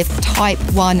collaboration with Type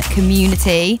 1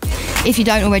 Community. If you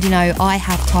don't already know, I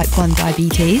have Type 1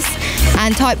 diabetes.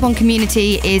 And Type 1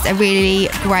 Community is a really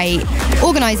great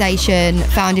organisation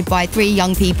founded by 3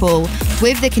 young people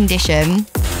with the condition.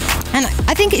 And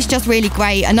I think it's just really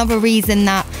great. Another reason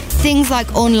that things like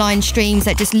online streams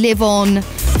that just live on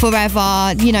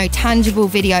forever, you know, tangible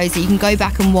videos that you can go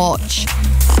back and watch,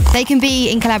 they can be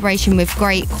in collaboration with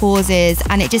great causes,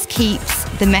 and it just keeps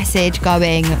the message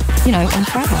going, you know, on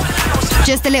forever.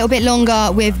 Just a little bit longer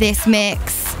with this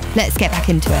mix. Let's get back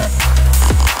into it.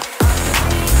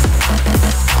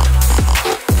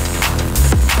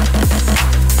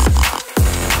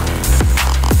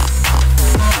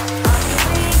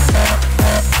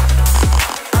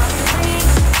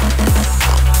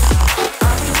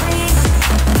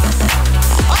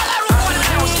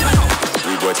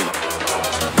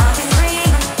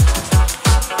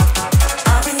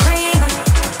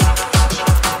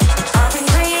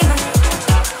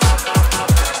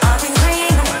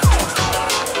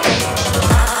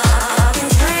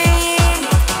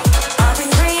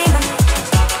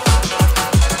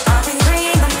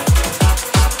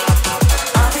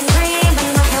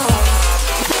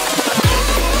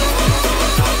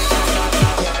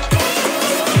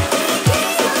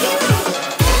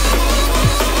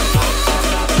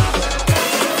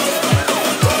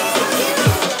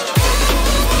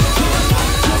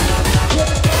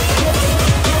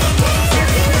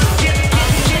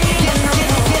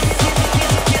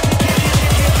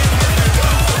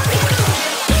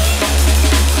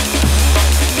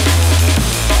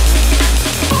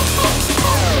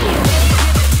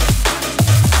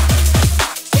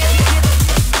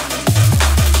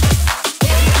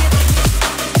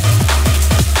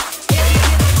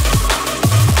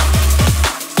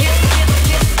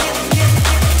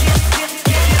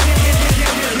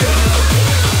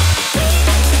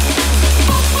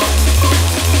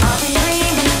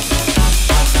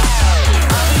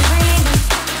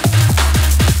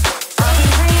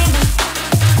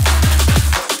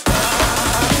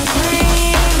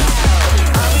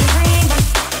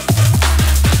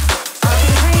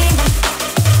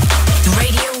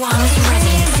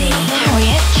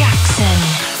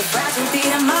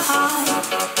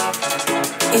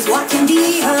 I can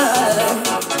be her.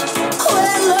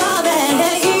 When love and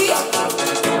hate,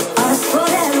 ask for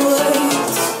that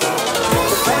words.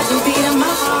 The fragile beat of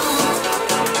my heart.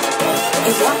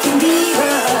 If I can be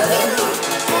her.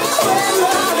 When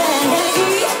love and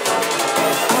hate,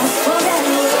 ask for that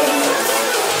words.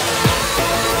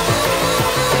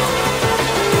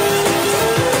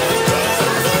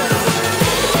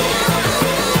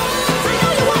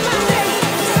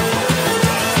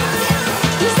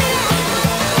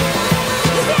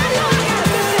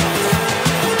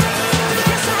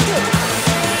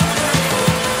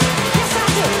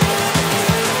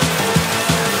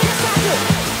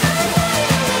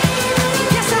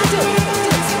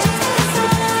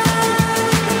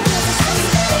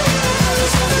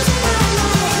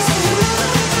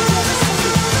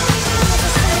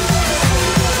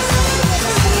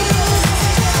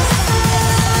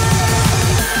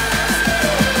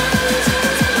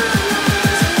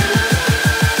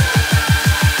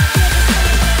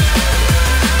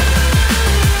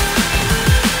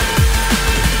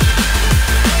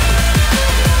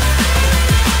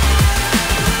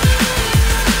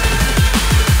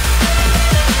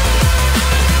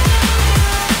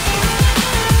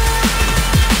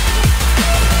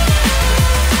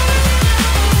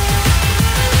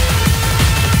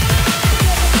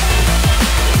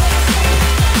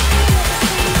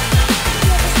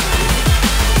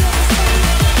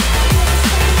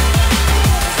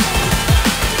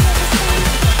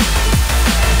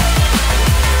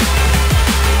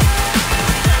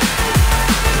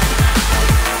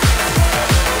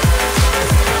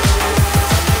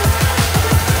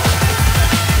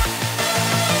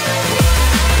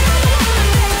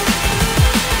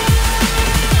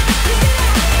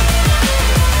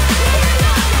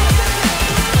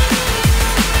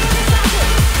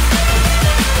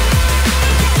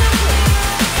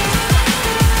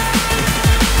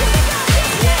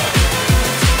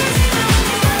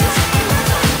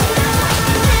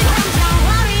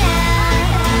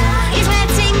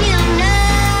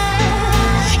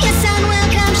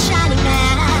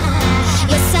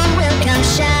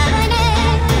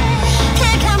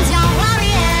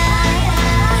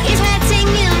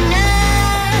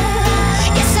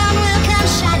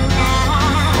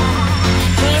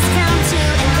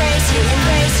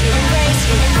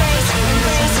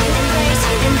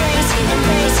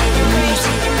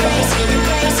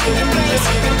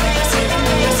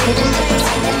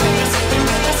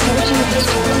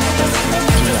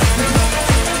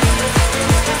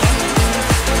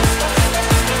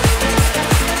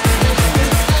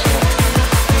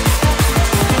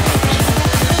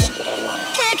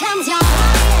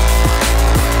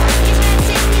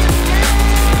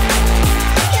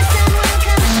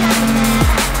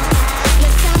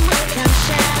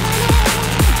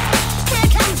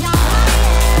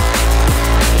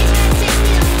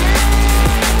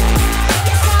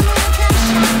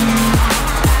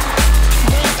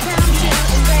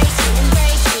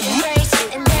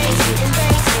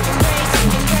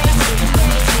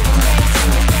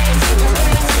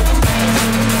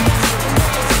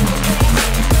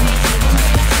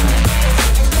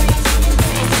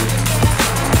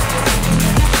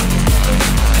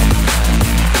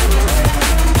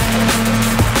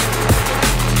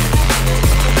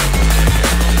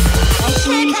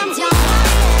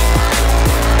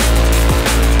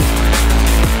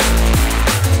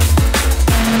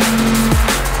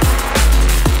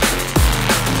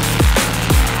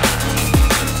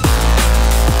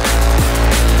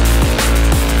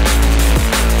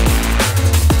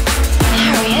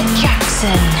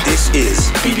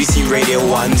 BBC Radio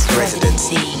 1's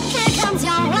Residency.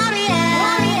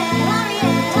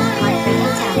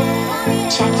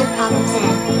 Check your problems in,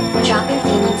 drop your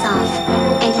feelings off,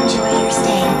 and enjoy your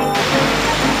stay.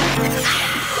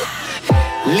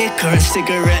 Liquor and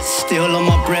cigarettes still on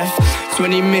my breath.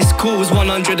 20 missed calls,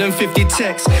 150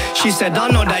 texts. She said, I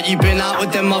know that you've been out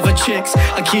with them other chicks.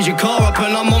 I keyed your car up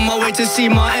and I'm on my way to see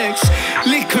my ex.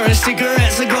 Liquor and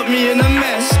cigarettes have got me in a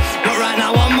mess, but right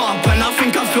now I'm up and I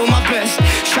think I feel my best.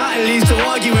 Shouting leads to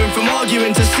arguing, from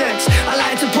arguing to sex. I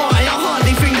like to party, I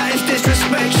hardly think that is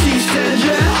disrespect. She said,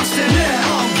 yeah, I said, yeah,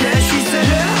 I don't care. She said,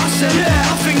 yeah, I said,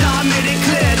 yeah, I think that I made it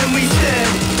clear. Then we stared,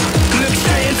 looked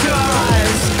straight into her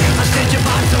eyes. I said, you're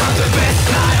about to have the best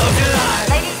night of your life.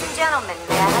 Ladies and gentlemen,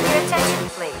 may I have your attention,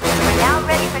 please? We're now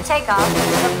ready for takeoff,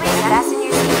 so please fasten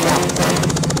your seatbelts.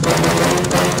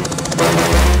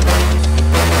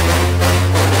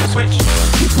 Switch.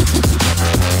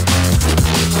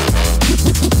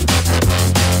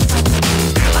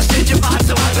 I said you're about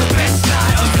to have the best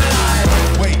night of your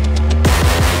life. Wait.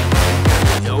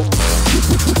 Nope.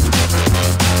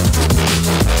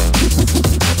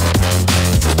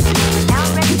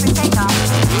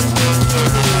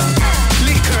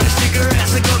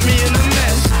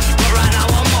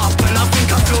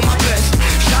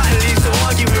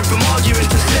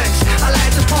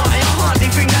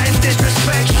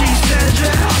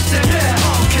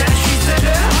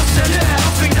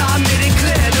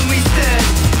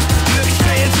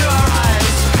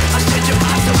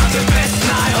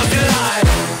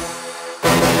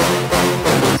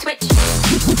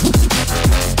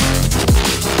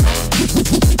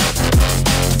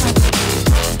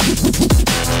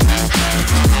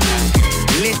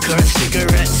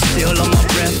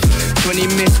 20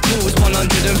 missed calls,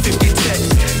 150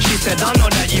 texts. She said, I know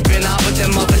that you've been out with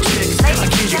them other chicks. I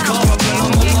keep your car up and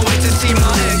I'm on my way to see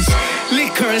my ex.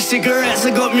 Liquor and cigarettes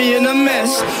have got me in a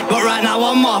mess, but right now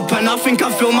I'm up and I think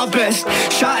I feel my best.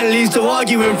 Shouting leads to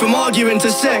arguing, from arguing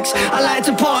to sex. I like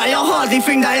to party, I hardly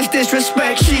think that it's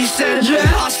disrespect. She said, yeah,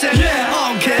 I said, yeah,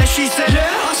 I don't care. She said, yeah,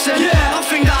 I said, yeah, I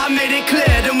think that I made it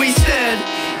clear. Then we stared,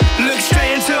 looked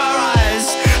straight into her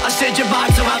eyes. I said, you're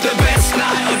about to have the best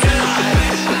night of your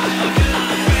life.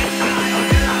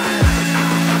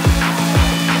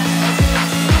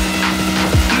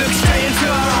 Looked straight into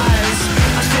her eyes.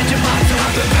 I said, you're about to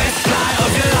have the best night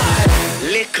of your life.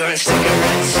 Liquor and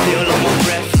cigarettes still on my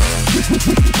breath.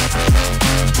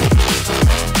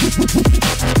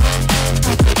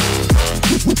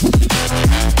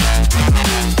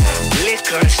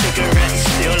 Liquor and cigarettes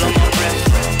still on my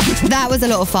breath. That was a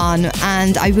lot of fun,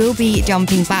 and I will be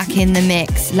jumping back in the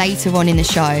mix later on in the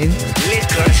show.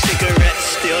 Liquor and cigarettes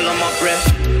still on my breath.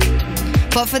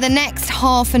 But for the next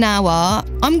half an hour,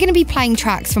 I'm going to be playing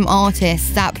tracks from artists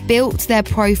that built their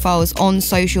profiles on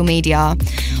social media.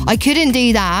 I couldn't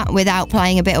do that without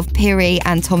playing a bit of Piri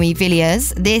and Tommy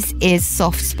Villiers. This is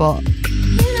Soft Spot.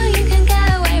 You know you can get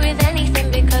away with anything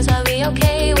because I'll be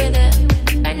okay with it.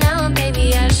 Right now,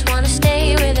 baby, I just wanna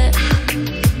stay with it.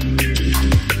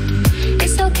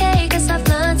 It's okay, cause I've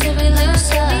learned to be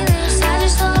looser. I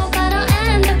just hope I don't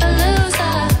end up a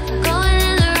loser. Going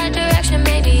in the right direction,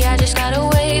 maybe I just gotta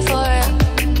wait for it.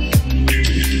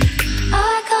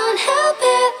 I can't help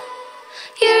it,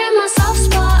 you're in my soft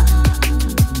spot.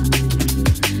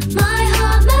 My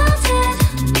heart melted,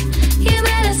 you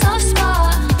made a soft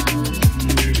spot.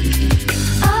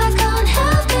 I can't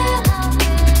help it,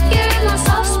 you're in my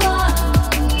soft spot.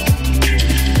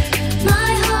 My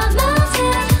heart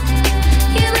melted,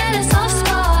 you made a soft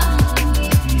spot.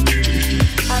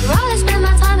 I'd rather spend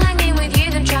my time hanging with you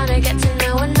than trying to get to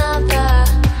know another.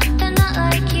 They're not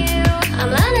like you. I'm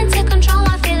learning to control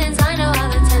my feelings. I know I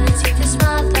have a tendency to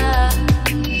smother.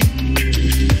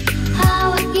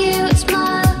 How you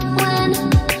smile when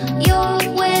you're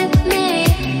with me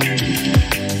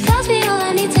tells me all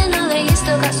I need to know, that you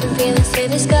still got some feelings to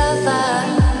discover.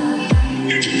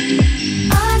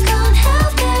 I can't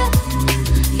help it,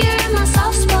 you're in my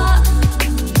soft spot.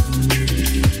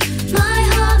 My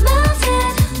heart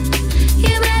melted,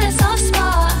 you made a soft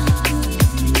spot.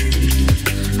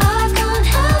 I can't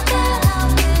help it,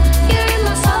 you're in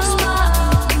my soft spot.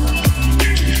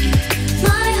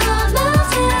 My heart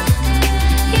melted,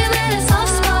 you made a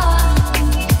soft spot.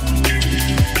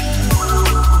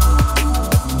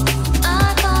 I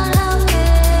can't help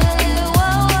it,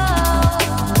 whoa,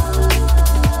 whoa.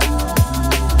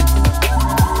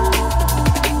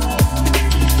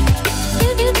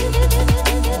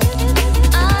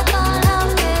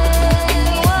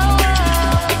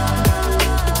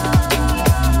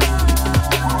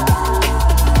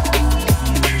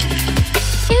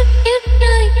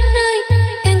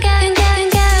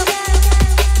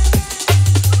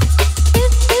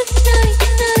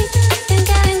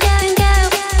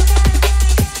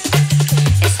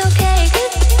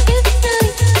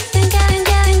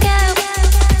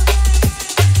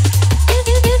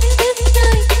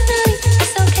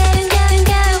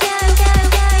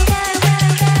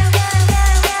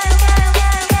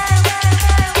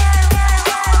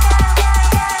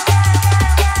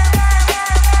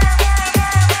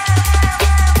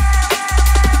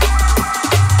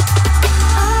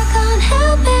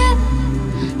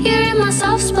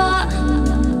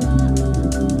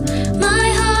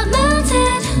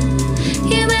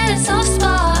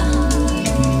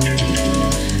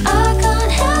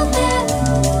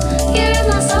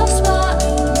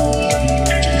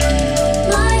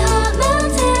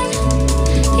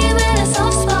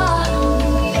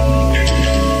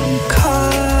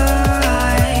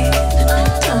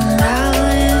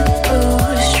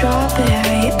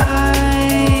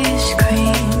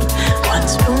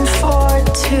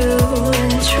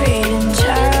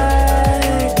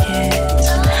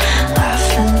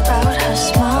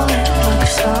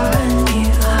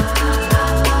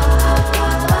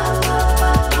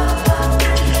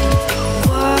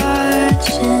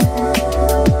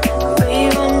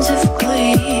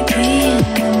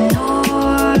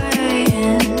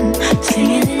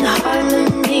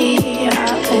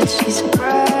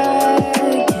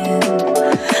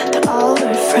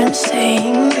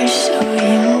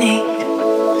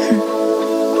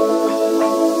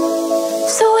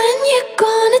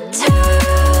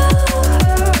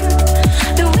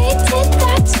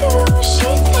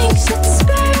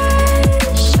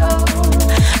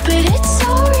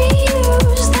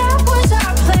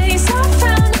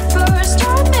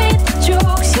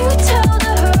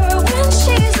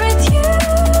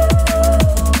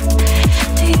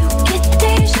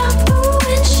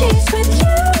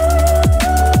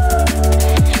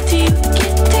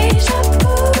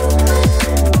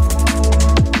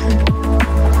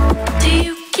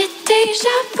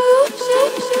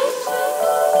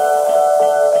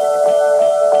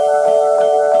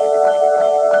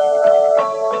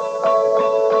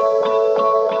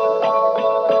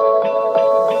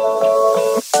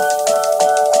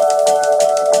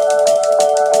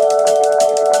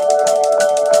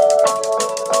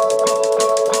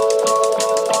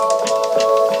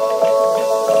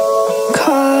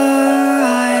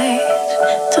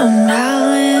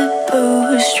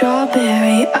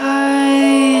 the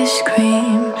ice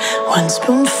cream. 1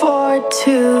 spoon for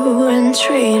 2 and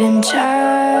trading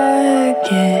jackets,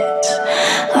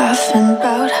 laughing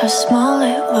about how small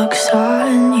it looks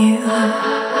on you.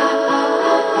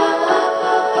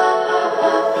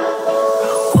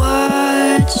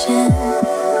 Watching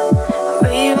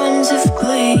reruns of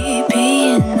Glee,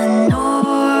 being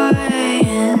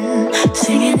annoying,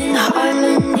 singing in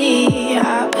harmony.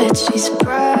 I bet she's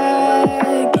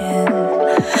bragging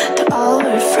to all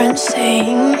her friends,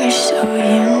 saying you're so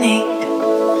unique.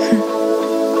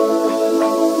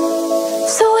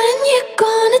 So when you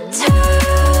gonna tell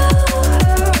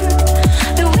her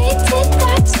that we did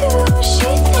that too? She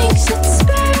thinks it's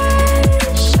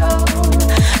special,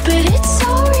 but it's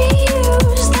so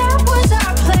reused. That was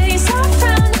our place. I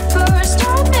found it first. I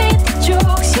made the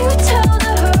jokes you tell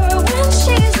to her when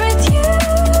she's with you.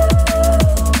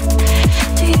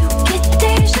 Do you get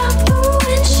deja vu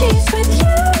when she's with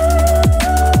you?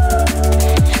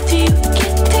 Do you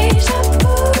get deja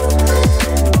vu?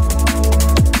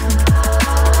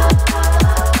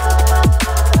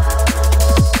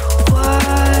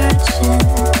 Watching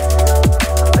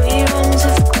reruns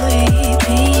of Glee,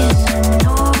 being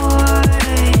annoying,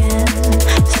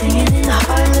 singing in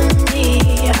harmony.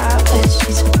 I bet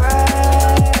she's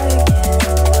bragging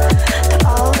to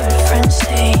all her friends,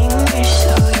 saying you're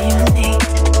so unique.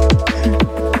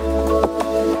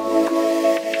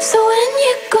 So when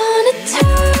you gonna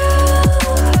tell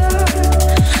her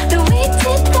that we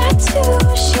did that too?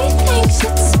 She thinks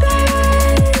it's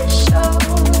special,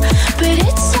 but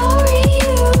it's so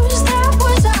reused. That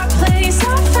was our place. I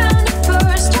found it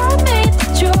first. I made the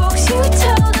jokes you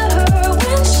tell to her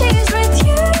when she's with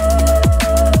you.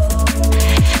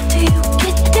 Do you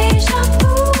get deja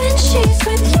vu when she's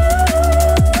with you?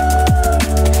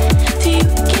 Do you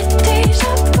get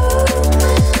deja vu?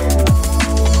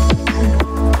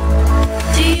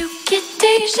 Do you get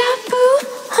deja vu?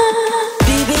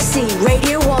 BBC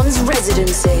Radio 1's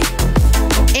Residency.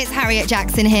 It's Harriet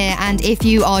Jaxxon here, and if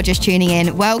you are just tuning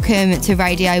in, welcome to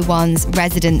Radio 1's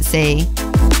Residency.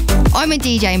 I'm a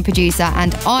DJ and producer,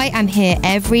 and I am here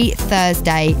every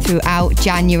Thursday throughout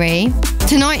January.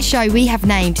 Tonight's show we have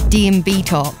named D&B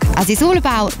Talk, as it's all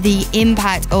about the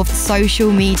impact of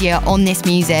social media on this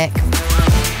music.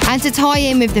 And to tie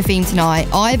in with the theme tonight,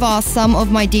 I've asked some of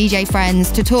my DJ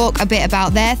friends to talk a bit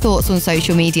about their thoughts on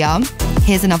social media.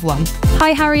 Here's another one.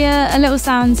 Hi Harriet, a little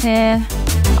sounds here.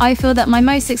 I feel that my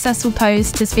most successful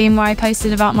post has been where I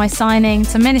posted about my signing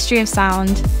to Ministry of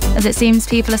Sound, as it seems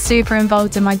people are super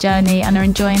involved in my journey and are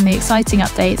enjoying the exciting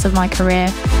updates of my career,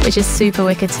 which is super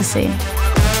wicked to see.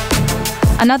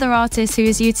 Another artist who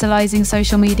is utilising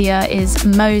social media is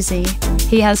Mosey.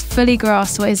 He has fully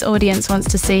grasped what his audience wants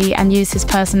to see and used his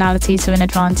personality to an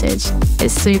advantage.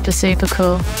 It's super, super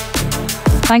cool.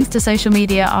 Thanks to social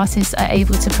media, artists are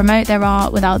able to promote their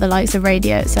art without the likes of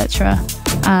radio, etc.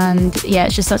 And yeah,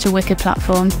 it's just such a wicked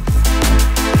platform.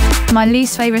 My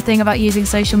least favourite thing about using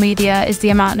social media is the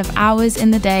amount of hours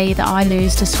in the day that I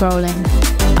lose to scrolling.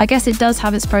 I guess it does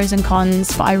have its pros and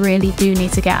cons, but I really do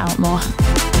need to get out more.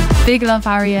 Big love,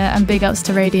 Harriet, and big ups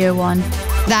to Radio 1.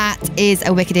 That is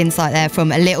a wicked insight there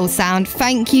from A Little Sound.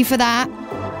 Thank you for that.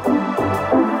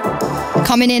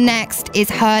 Coming in next is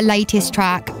her latest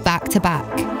track, Back to Back.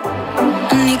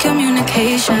 I need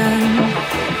communication.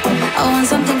 I want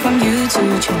something from you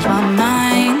to change my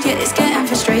mind. Yeah, it's getting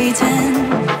frustrating.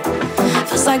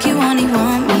 Feels like you only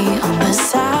want me on the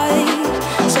side.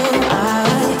 So I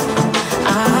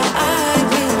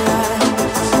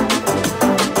realize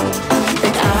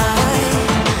that I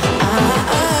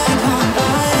can't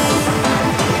lie.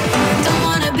 Don't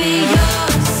wanna be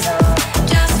yours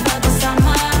just for the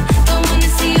summer. Don't wanna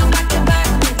see you back to back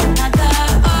with another.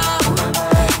 Oh,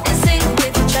 in sync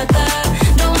with each other.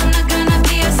 No, I'm not gonna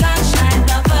be a sunshine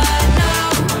lover. No,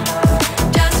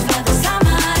 just for the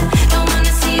summer. Don't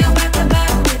wanna see you back to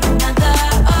back with another.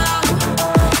 Oh,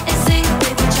 in sync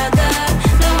with each other.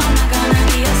 No, I'm not gonna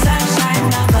be a sunshine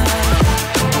lover.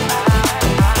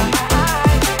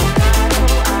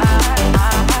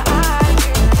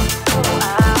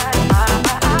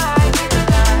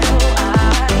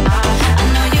 I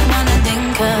know you wanna think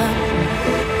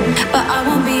but I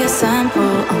won't be a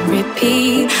sample on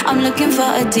repeat. I'm looking for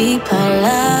a deeper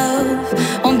love.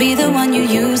 Won't be the one you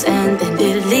use and then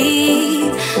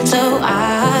delete. So I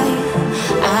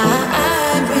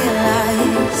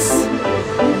realize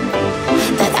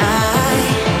that I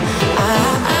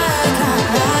can't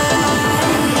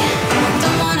lie.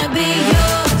 Don't wanna be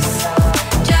yours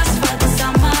just for the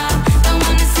summer. Don't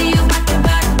wanna see you back to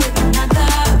back with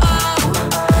another. Oh,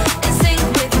 in sync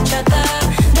with each other.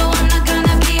 No, I'm not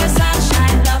gonna be a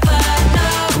sunshine lover. No,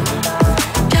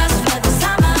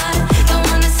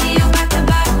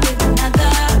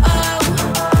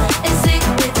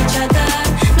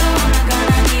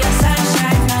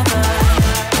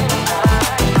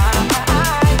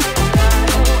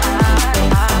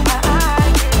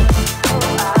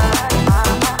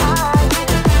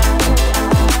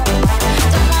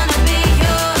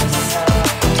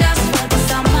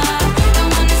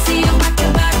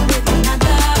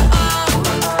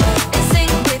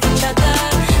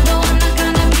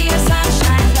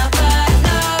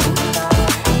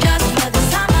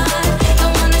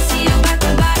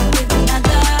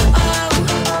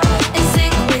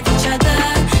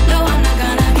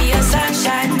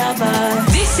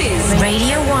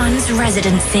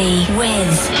 Residency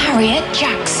with Harriet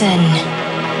Jaxxon.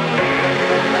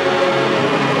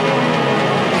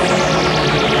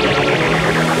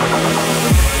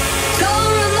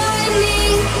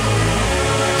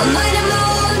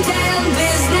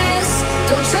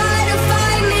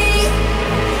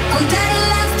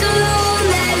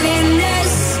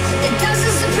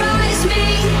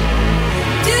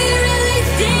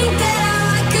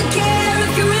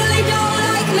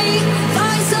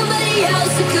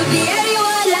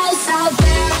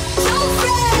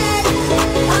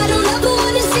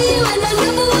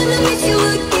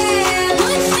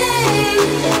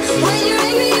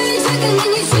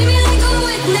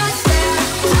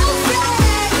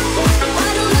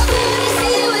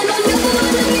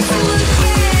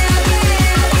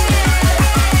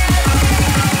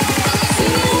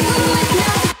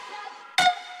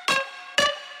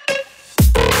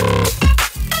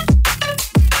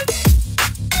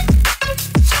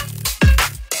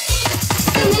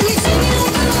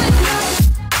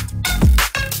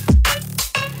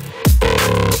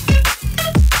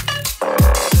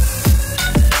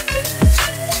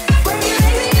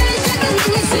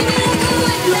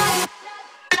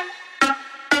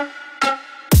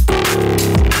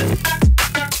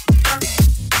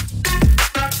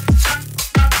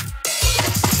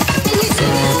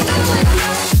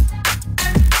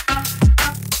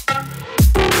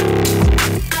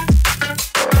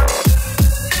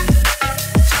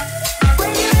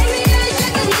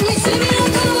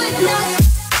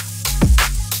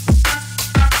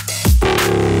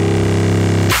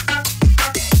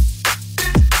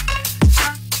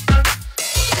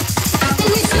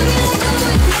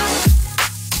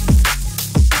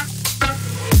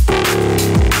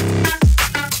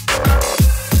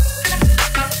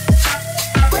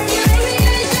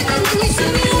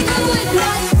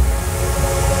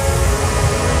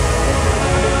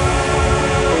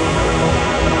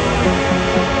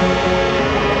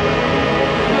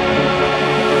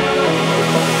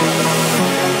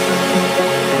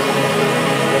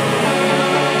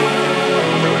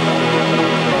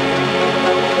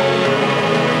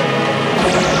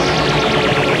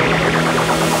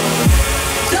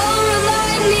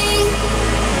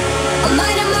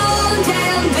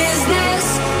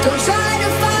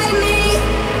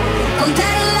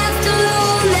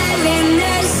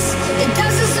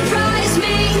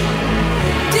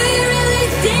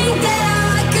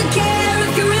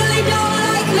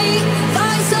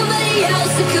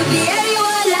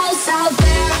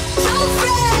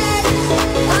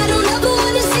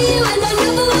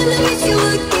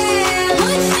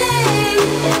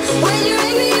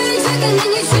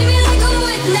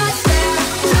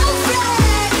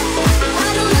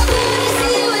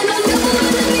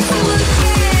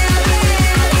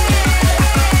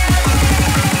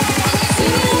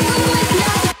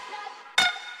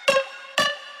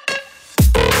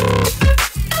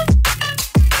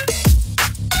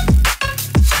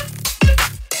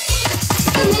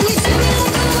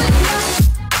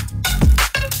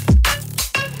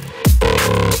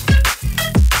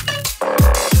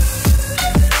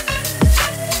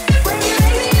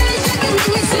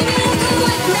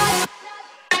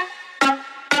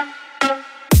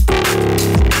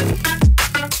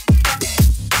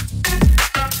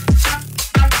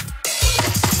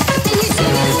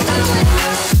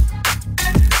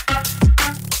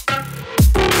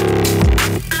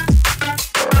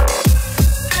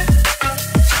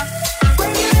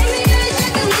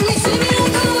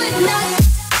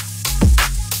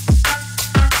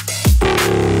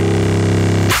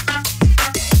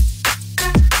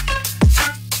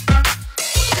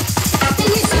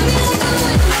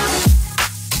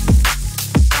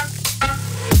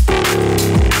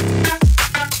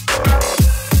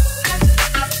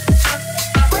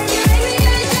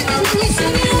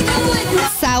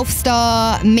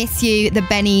 Miss You, the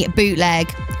Benny bootleg.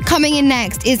 Coming in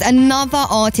next is another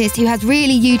artist who has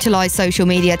really utilised social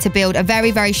media to build a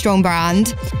very, very strong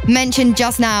brand. Mentioned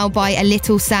just now by A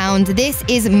Little Sound, this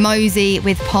is Mosey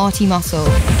with Party Muscle.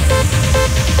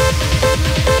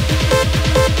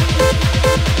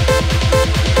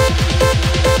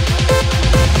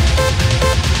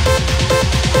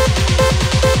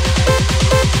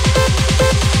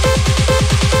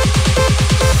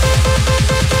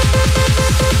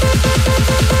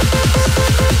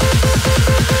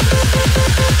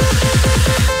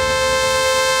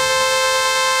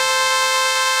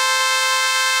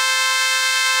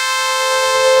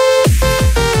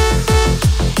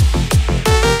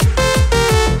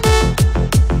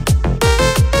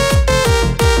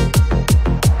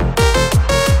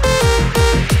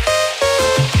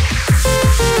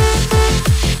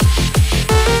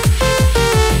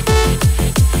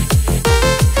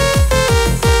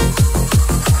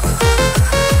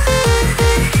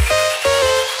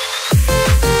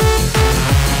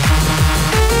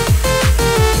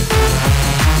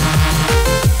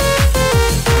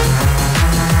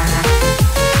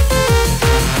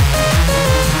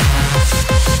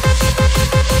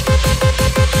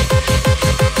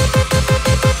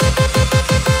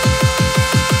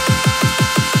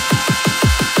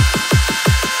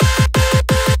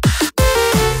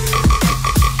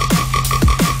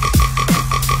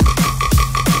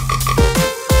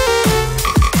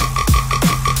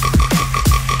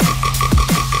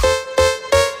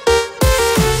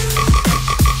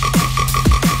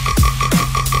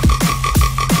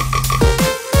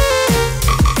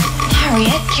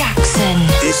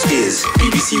 This is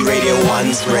BBC Radio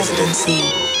 1's Residency.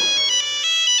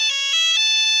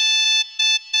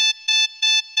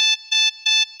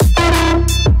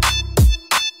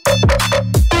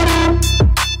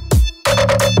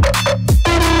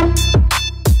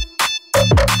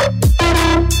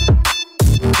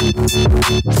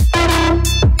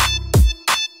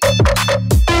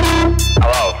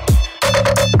 Hello.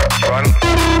 John?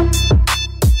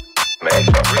 Mate,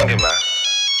 stop ringing, man.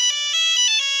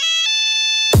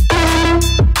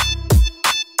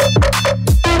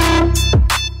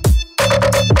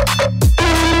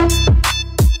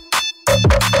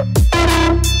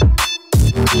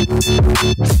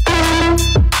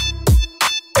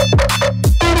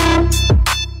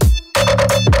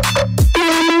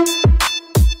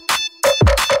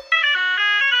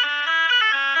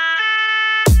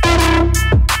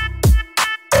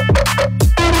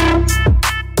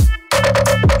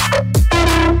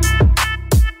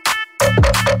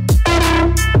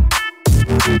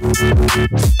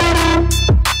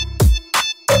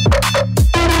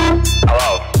 Hello.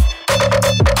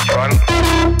 John?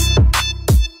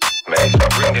 Mate,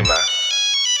 stop ringing, man.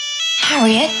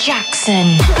 Harriet Jaxxon.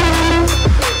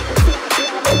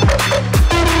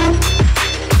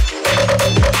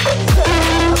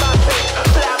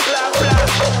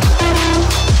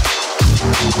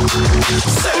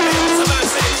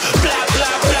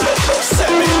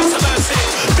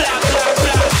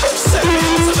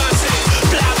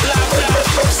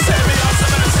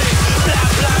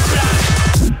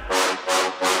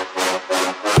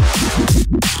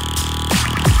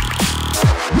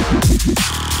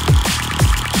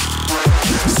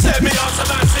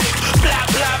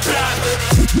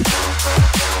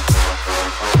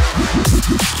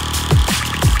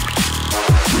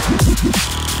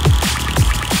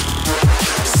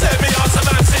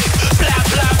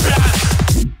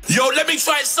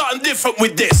 Different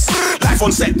with this. Life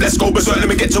on set, let's go berserk, let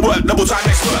me get to work. Double time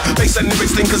expert, bass and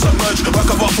lyrics linkers submerge.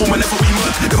 Work of art form whenever we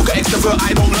merge. Never got extrovert,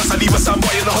 I don't nurse. I leave a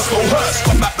soundboy in the hospital hearse.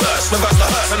 Combat burst, reverse the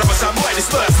hearse. Another soundboy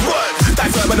dispersed. Word,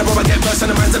 dive further whenever I get burst.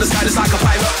 And the man to the sky is like a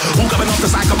pilot. All coming off the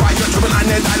like a rider. Triple line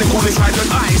there, dining, calling trident.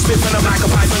 I spit venom like a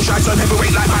python. Try turn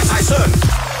heavyweight like Mike Tyson.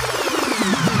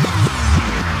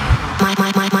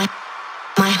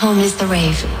 My home is the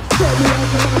rave.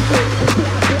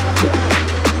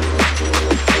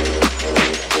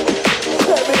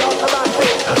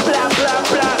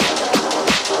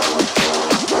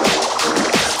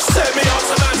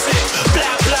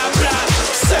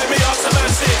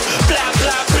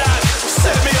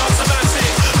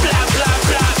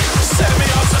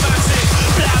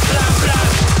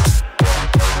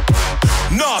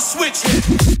 Switch it.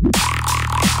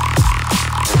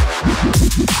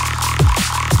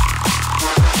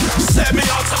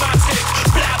 Semi-automatic,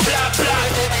 blah blah blah.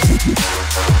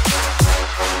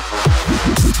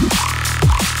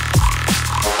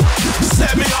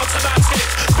 Semi-automatic,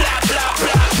 blah blah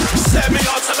blah.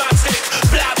 Semi-automatic,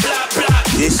 blah blah blah.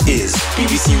 This is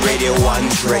BBC Radio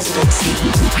 1's Residency.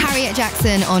 Harriet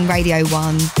Jaxxon on Radio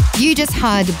 1. You just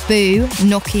heard Boo,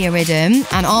 Nokia Rhythm,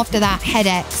 and after that,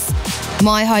 Headaches,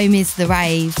 My Home is the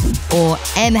Rave, or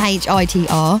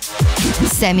MHITR,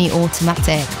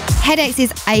 Semi-Automatic. Headaches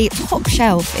is a top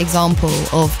shelf example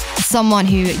of someone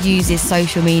who uses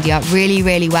social media really,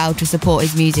 really well to support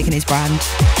his music and his brand.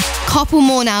 Couple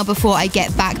more now before I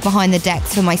get back behind the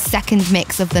decks for my second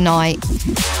mix of the night.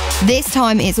 This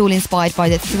time it's all inspired by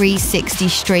the 360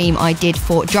 stream I did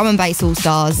for Drum and Bass All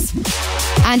Stars.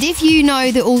 And if you know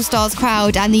the All Stars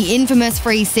crowd and the infamous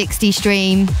 360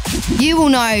 stream, you will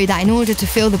know that in order to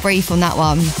fill the brief on that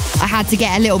one, I had to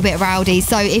get a little bit rowdy.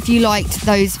 So if you liked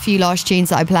those few last tunes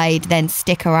that I played, then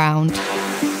stick around.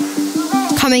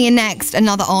 Coming in next,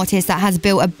 another artist that has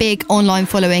built a big online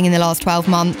following in the last 12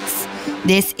 months.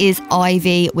 This is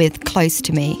Ivy with Close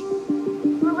to Me.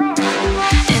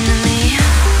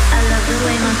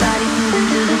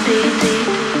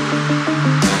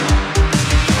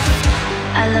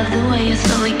 I love the way you're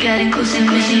slowly getting close to me.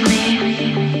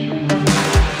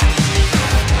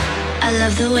 I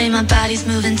love the way my body's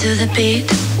moving to the beat.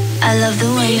 I love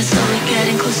the way you're slowly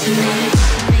getting close to me.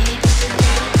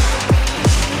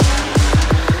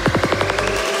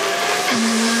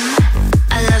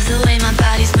 I love the way my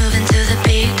body's moving to the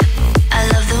beat. I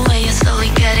love the way you're slowly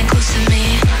getting close to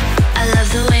me. I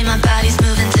love the way my body's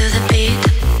moving to the beat.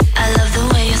 I love the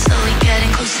way you're slowly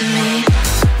getting close to me.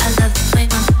 I love the way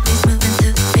my body's moving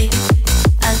to the beat.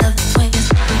 I love the way you're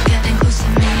slowly getting close to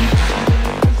me.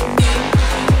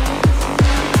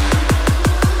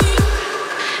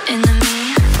 In the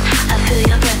me, I feel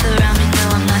your breath around me, know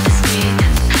I'm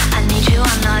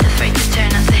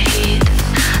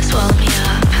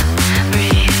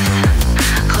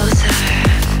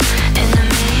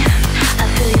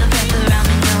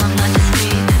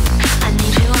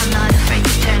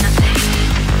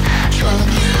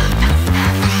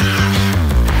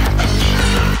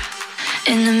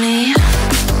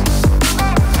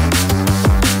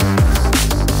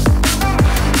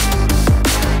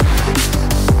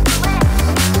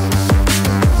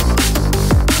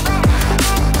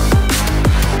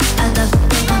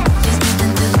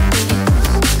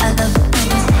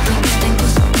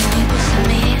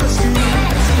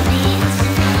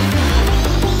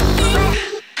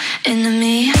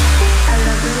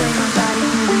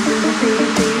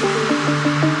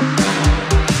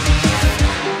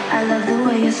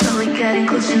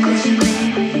close to me.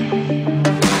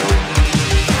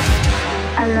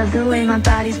 I love the way my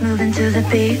body's moving to the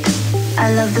beat.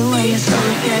 I love the way you're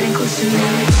slowly getting close to me.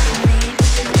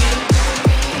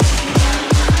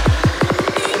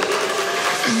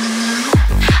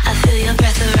 I feel your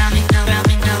breath around me, around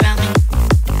me, around me.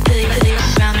 Feel you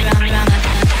around me, around me, around me.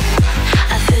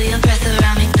 I feel your breath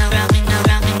around me, around me,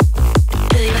 around me.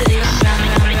 Feel you around me,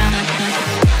 around me, around me.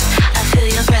 I feel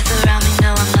your breath around me, no,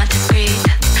 I'm not discreet.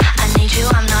 I need you,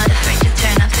 I'm not afraid to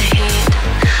turn up the heat.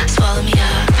 Swallow me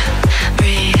up,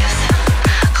 breathe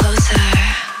closer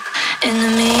into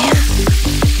me.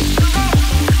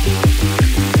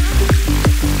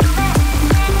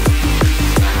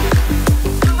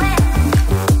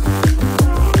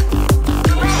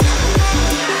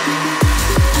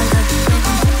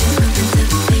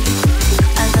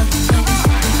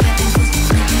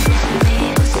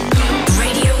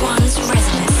 Radio 1's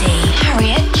Residency,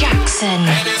 Harriet Jaxxon.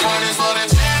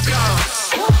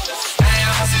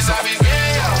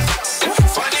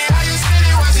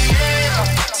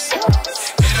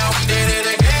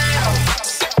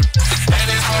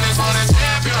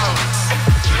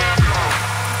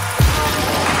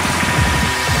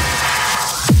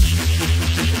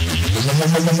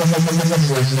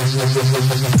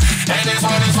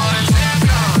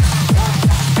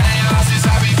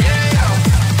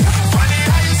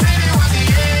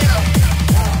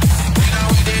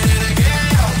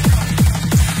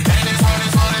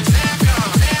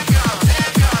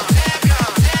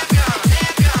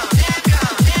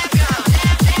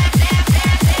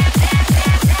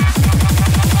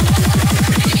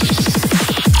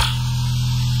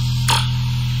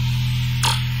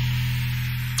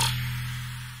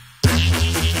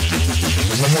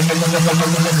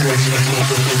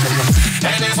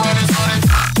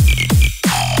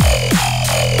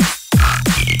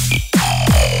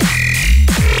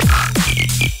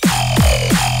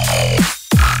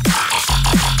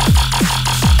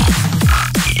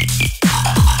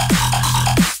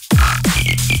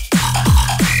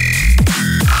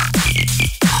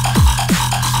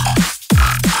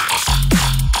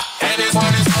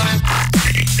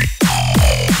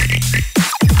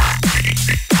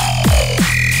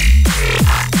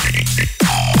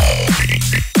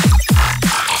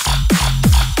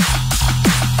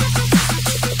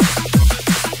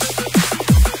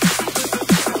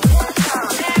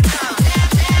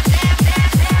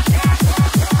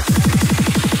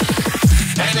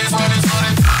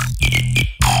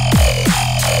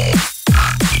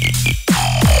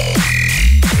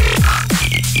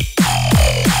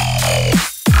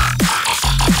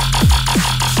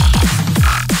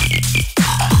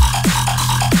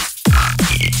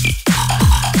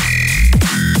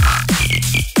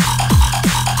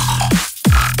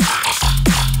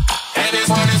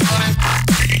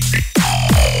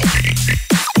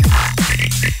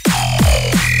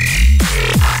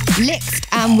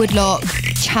 Woodlock,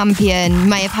 Champion.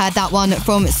 May have heard that one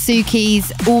from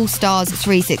Suki's All Stars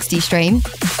 360 stream.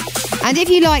 And if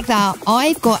you like that,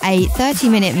 I've got a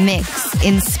 30-minute mix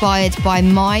inspired by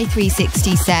my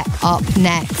 360 set up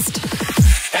next.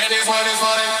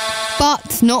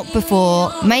 But not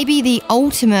before. Maybe the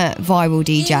ultimate viral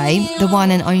DJ, the one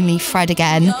and only Fred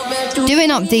again, doing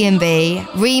up D&B,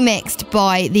 remixed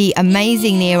by the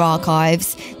amazing Near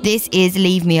Archives. This is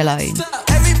Leave Me Alone.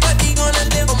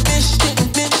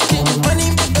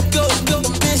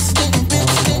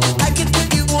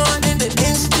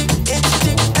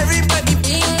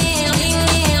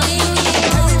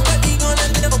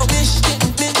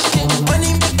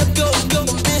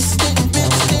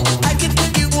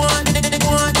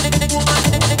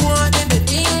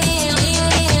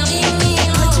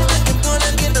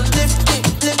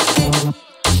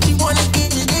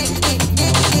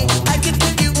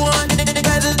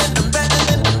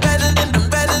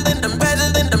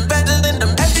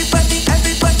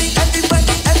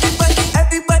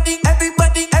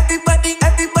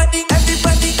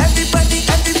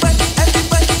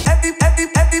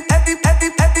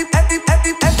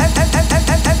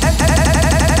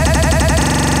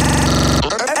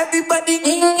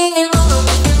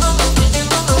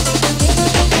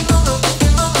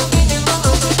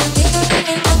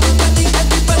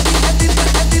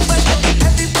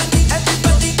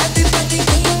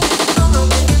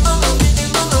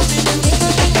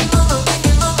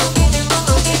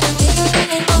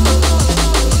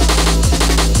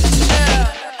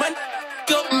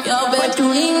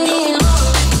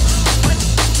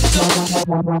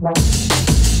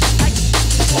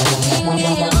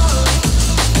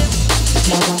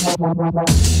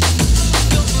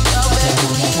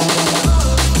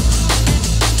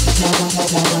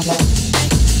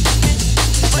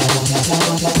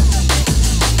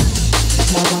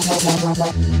 Everybody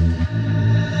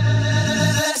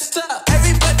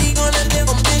gonna live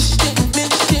on this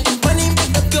shit. Money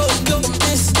make a go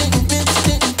miss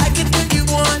it. I can do you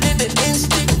one in an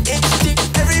instant.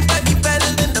 Everybody better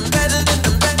than them.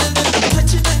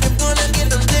 Touching on you gonna get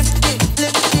them lifted.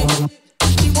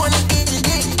 You wanna get it.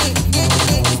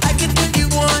 I can do you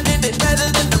one in it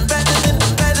better than them.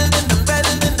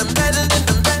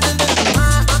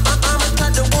 Mama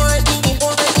tried to warn me.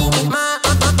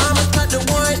 Mama tried to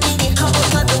warn me. How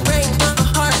tried to break my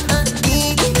heart.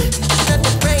 Tried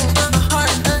to break my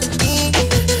heart.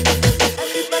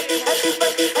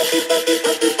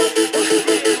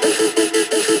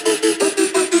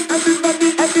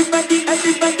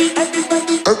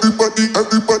 Everybody.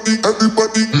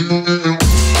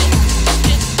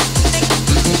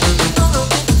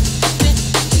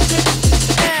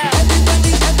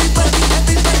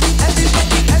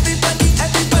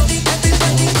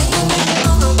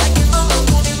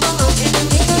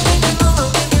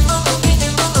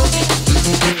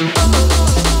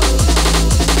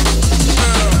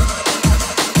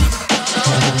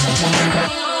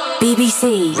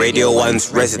 BBC Radio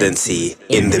 1's Residency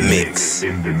in the mix.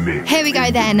 Here we go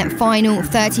then, final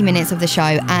 30 minutes of the show,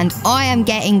 and I am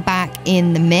getting back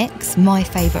in the mix, my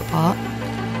favourite part.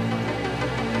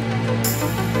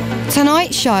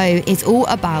 Tonight's show is all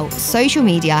about social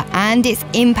media and its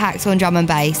impact on drum and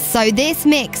bass. So this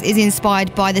mix is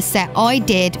inspired by the set I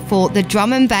did for the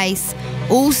Drum and Bass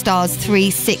All Stars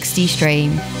 360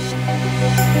 stream.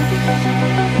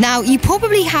 Now, you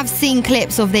probably have seen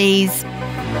clips of these.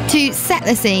 To set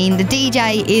the scene, the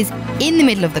DJ is in the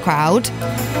middle of the crowd.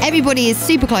 Everybody is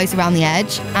super close around the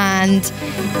edge, and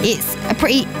it's a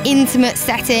pretty intimate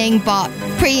setting, but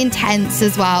pretty intense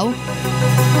as well.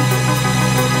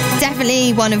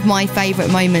 Definitely one of my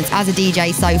favourite moments as a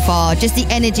DJ so far. Just the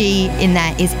energy in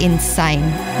there is insane,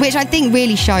 which I think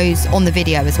really shows on the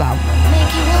video as well.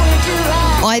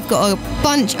 I've got a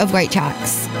bunch of great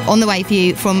tracks on the way for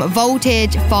you from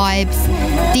Voltage, Vibes,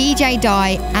 DJ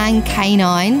Die and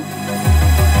K9.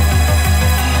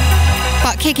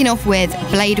 But kicking off with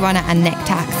Bladerunner and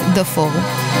Nectax, The Fall.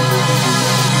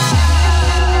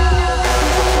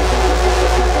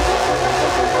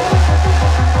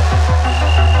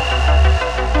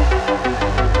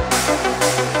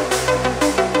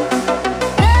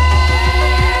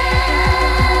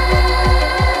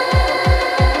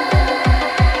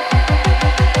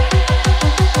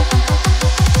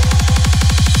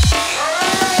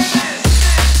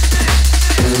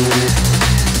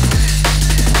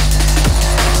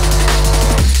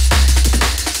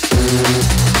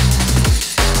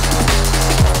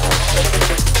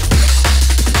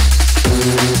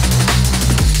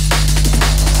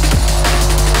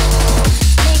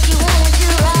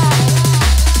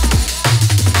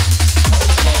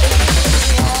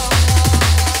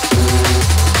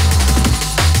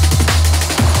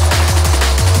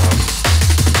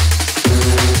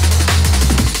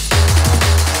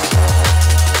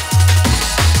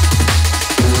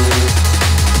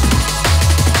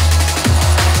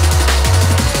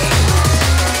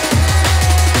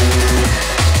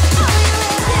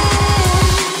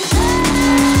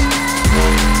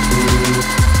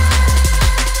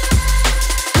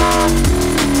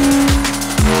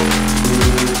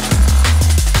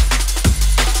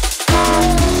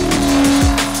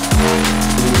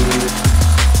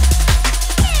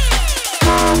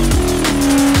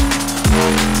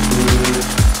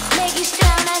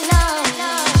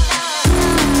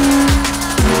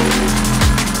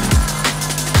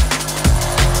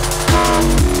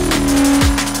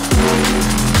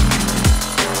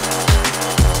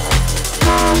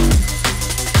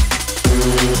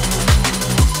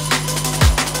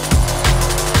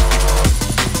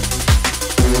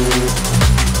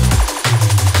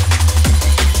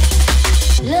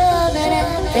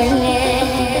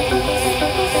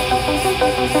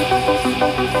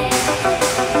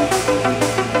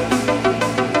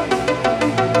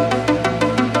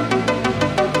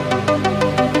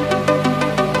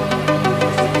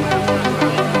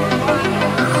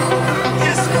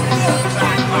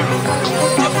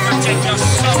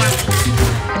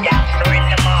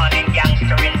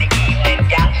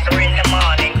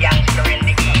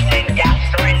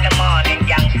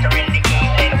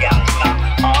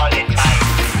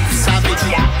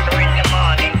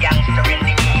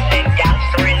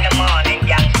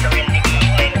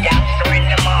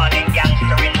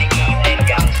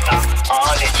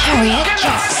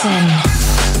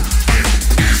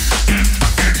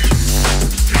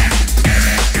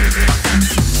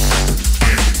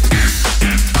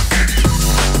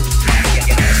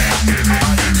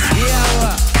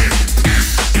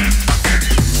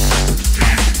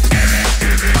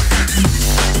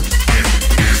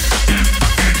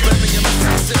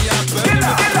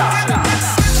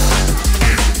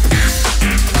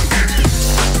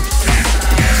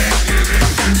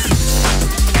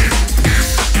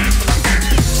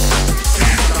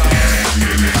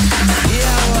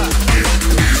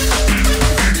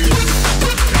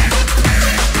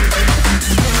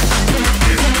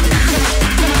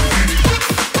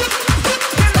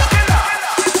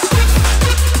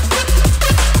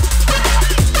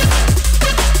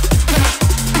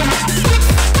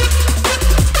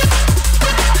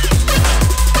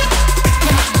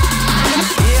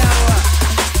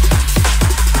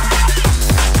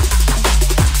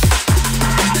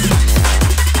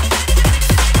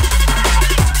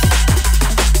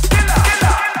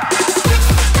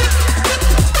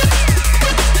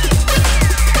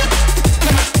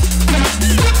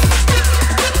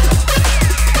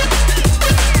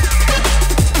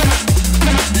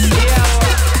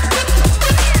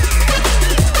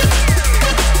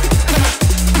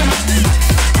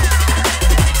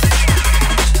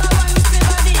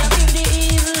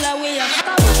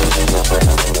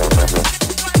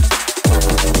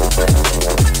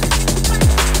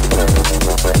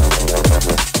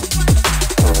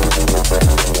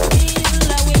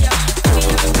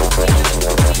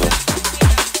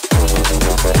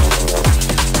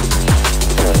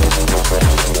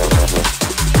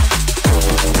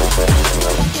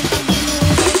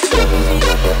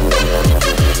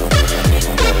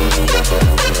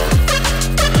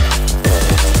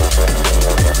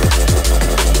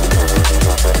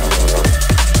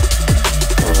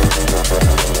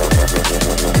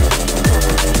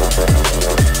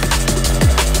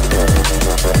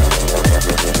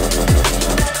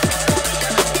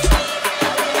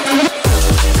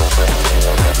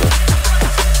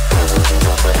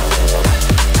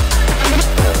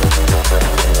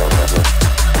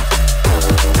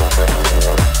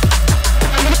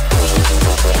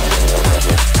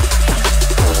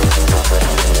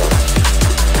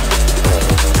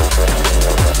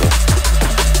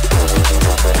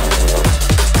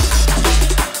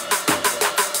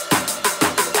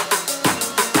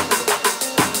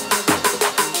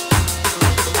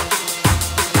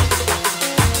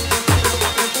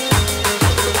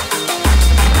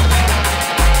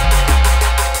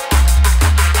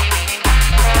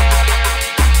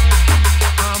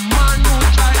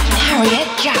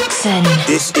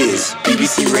 is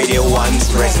BBC Radio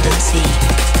 1's Residency.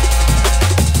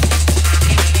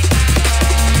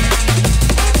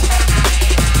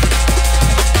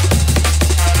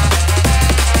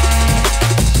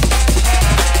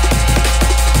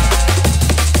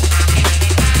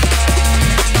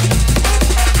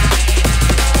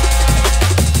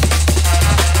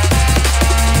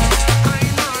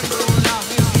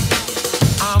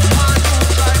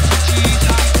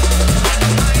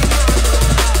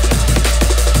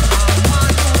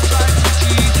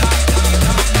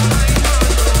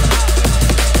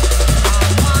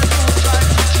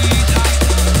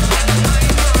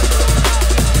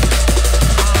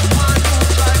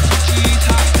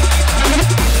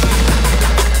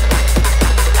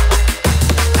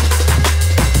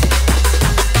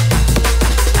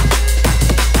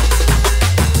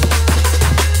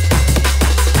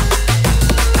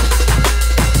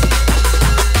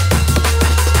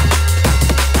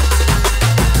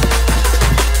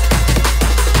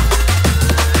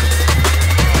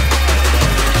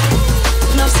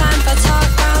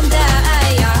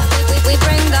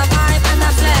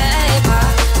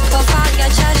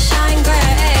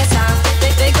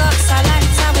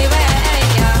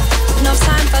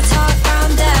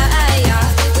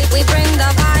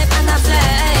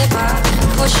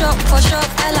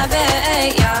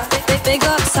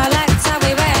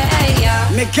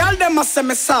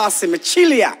 Me saucy, me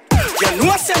chilly. You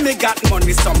know say me got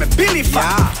money, so me Billie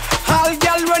fat. All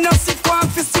girl when you sick one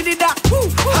fi see that.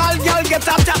 All girl get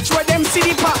attached with them see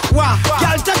the pack. Wow.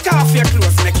 Girl take off your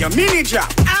clothes, make your mini drop.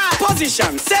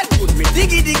 Position set good, me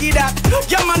diggy that.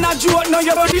 Your man a joke, now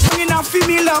your body swinging a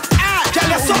female up. Girl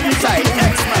you so inside,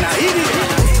 X-Man a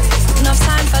idiot. Enough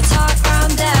time for talk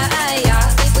round there, yeah.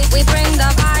 We bring the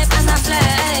vibe and the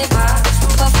flavor.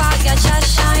 Puff out your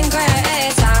chest, shine greater.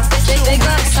 Big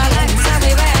up selector,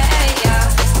 we ready,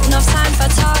 yeah. Enough time for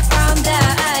talk round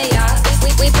there, yeah.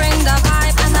 We bring the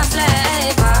vibe and the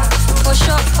flavor. Push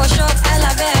up,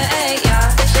 elevate,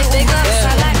 yeah. Big up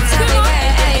selector, we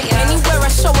ready, yeah. Anywhere I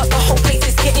show up, the whole place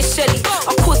is getting shitty.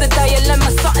 I cause a dilemma,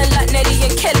 something like Nelly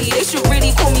and Kelly. They should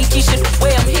really call me Keisha, the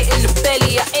way I'm hitting the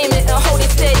belly. I aim it and hold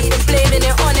it steady, then blaming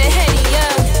it on the Henny,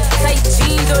 yeah. Tight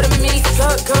jeans or the mini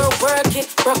skirt, girl, work it.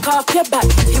 Rock off your back,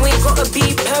 you ain't gotta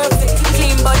be perfect.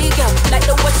 Clean body, girl, like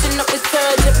the washing up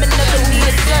detergent. But never need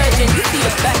a surgeon, you see the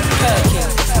back perking.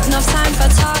 Enough time for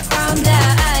talk round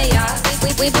there, yeah.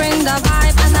 We bring the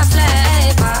vibe and the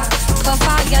flavor. Puff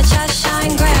out your chest,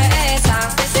 shine greater.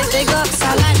 Big up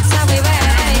selector, we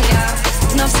ready,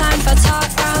 yeah. Enough time for talk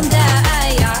round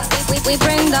there, yeah. We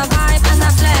bring the vibe and the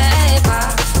flavor.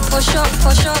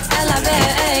 Push up,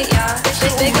 elevate, yeah.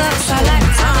 Big up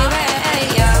selector, we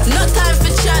ready, yeah. No time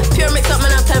for chat, pure mix up,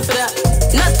 man, I have time for that.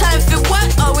 No time for what?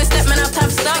 Always step, man, I have time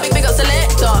for start. Big up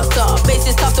selector, bass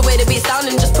is tough the way the beat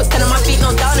sounding. Just put 10 on my feet,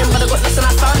 no downing. But I got this and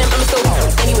I found him, I'm so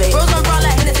anyway. Rose on brown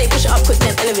like Hennessy, push it up, quick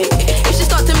then elevate. If she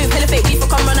start to move, elevate, beef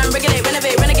will come run and regulate,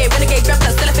 renovate, renegade, grab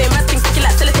that cellophane, mad things sticky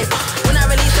like sellotape. When I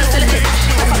release them, sellotape,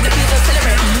 I fuck the beats and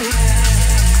celebrate.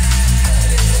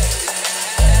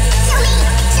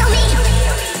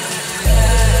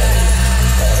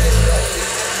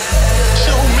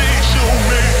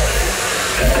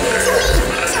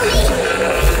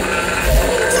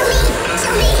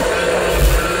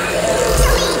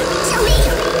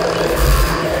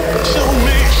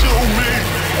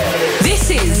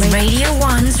 Radio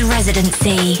 1's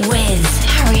Residency with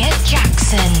Harriet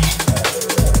Jaxxon.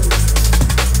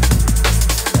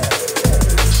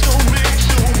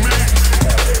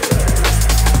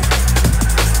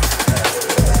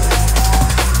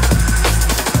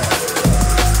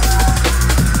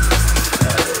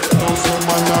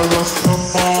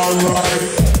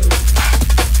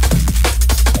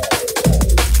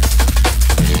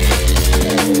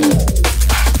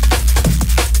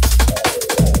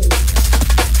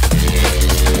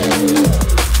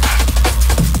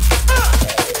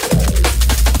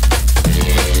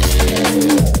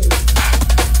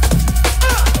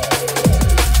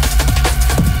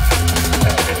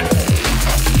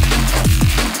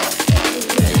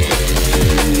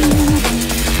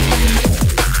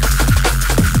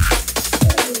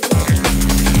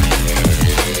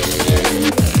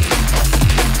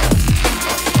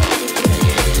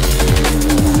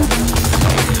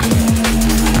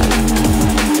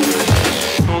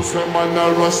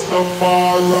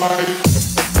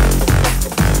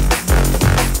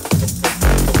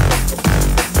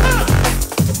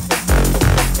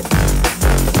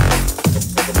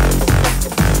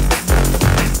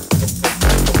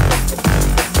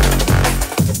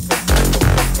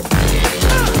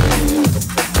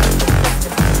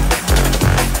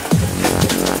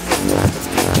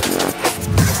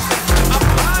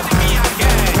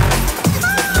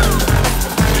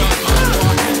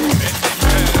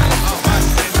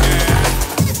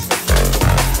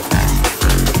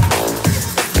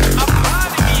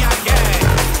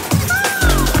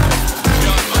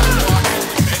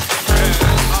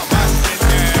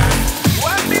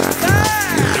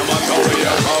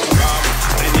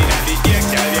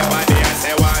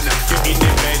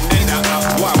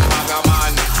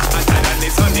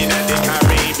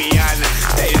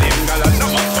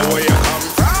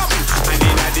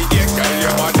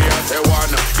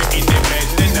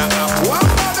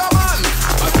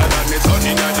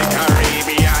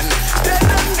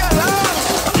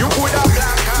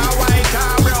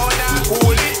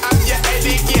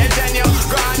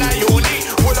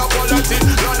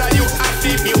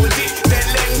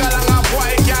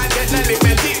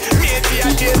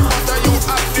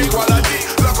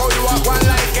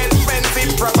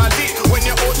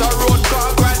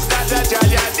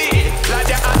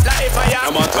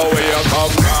 no matter where you come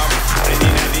from. And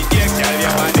in the day, girl,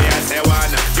 your body I say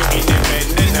one. You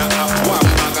independent, I have one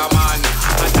bag of man.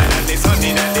 Hotter than the sun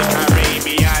in the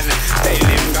Caribbean. Tell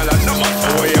them, girl, no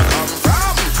matter where you come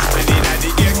from. And in the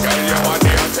day, girl, your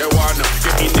body I say one.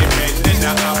 You independent,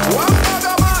 I have one bag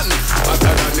of man.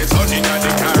 Hotter than the sun in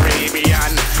the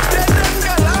Caribbean. Tell them,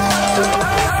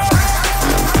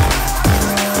 girl,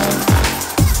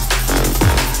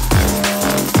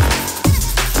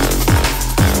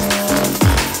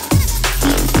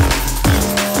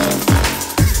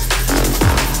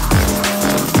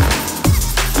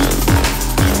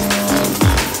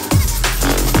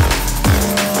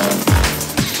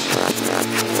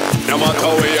 no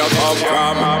matter where you come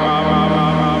from,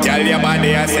 tell your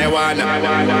body I say one bag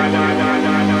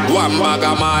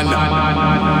of man,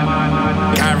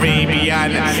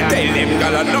 Caribbean. Tell them,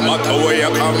 girl, no matter where you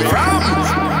come from,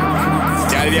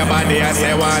 tell your body I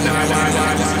say one.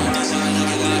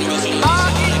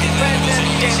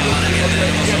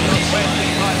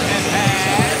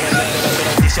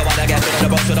 So when I get rid of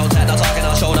the box, so don't take the talking,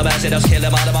 I'll show the mercy, just kill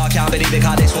them out of my can't believe it,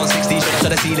 cause this 160 shit up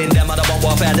to the ceiling, them on the one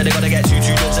warfare, that they gotta get two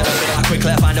dubs in a bit, I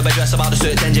quickly find a address about the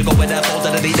search engine, go with their fault,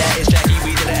 that they there, it's Jackie,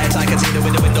 we did the X, I can see the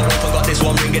window open, got this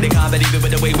one ringing, they can't believe it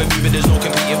with the way we're moving, there's no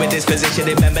competing with this position,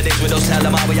 remember this with us, tell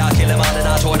them how we are, kill them out, and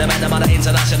I told them, and them on the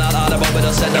international, all about with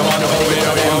us, send them on the way,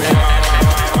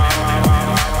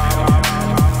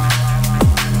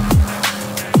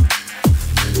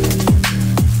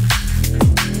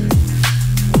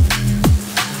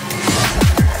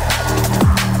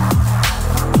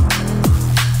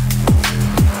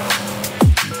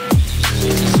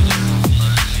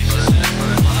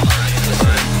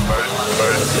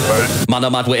 Man,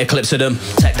 I'm mad with Eclipse of them.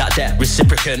 Take that debt,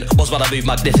 reciprocant. Was when I move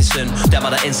magnificent. Them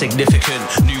are insignificant.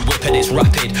 New whip and it's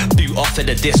rapid. Boot off in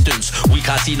the distance. We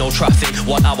can't see no traffic.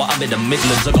 1 hour, I'm in the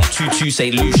Midlands. I got two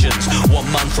St. Lucians. One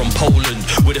man from Poland.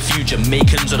 With a few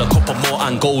Jamaicans and a couple more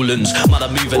Angolans. Man,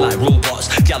 I'm moving like robots.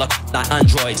 Gal like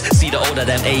androids. See the older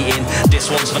them 18. This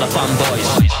one's for the fanboys.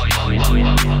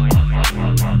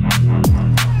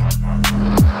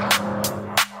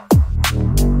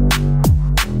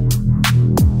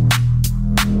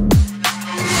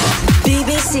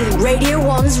 Radio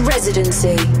 1's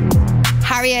Residency.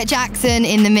 Harriet Jaxxon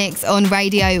in the mix on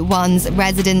Radio 1's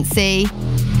Residency.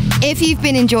 If you've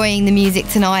been enjoying the music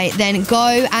tonight, then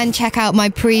go and check out my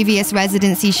previous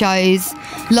Residency shows.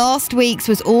 Last week's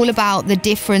was all about the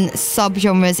different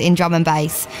subgenres in drum and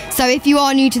bass. So if you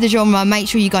are new to the genre, make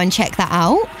sure you go and check that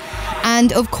out.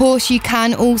 And of course, you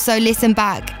can also listen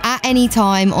back at any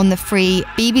time on the free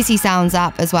BBC Sounds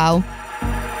app as well.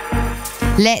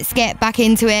 Let's get back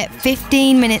into it.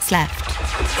 15 minutes left.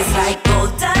 It's like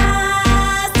both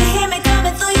times. You hear me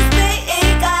coming through your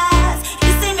speakers.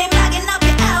 You see me bagging up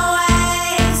your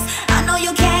airways. I know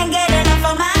you can't get enough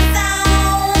of my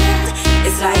sound.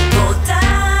 It's like both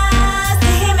times.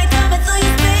 You hear me coming through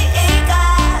your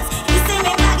speakers. You see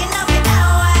me bagging up your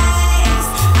airways.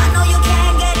 I know you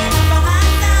can't get enough of my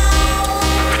sound.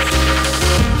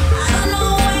 I don't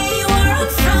know where you are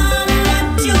from,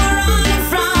 what you're running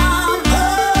from.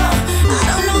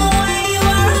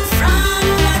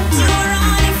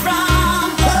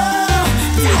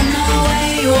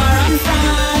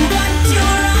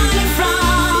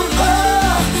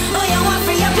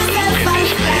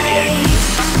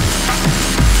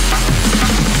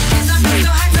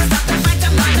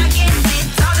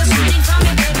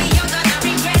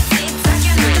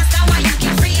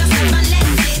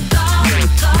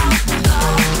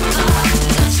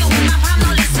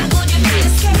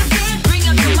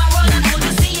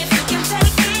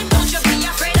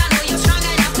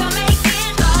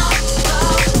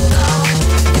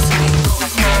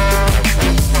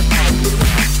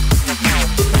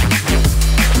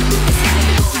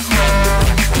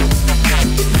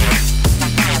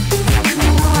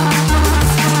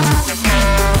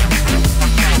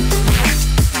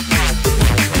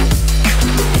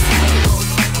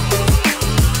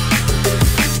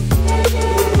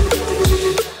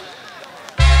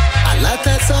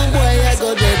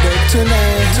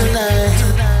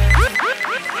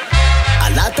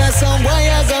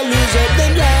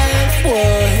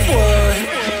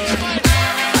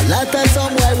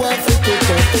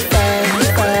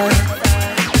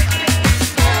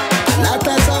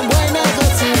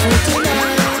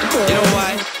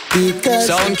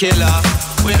 Sound killer,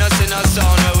 we not see no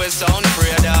sound where we sound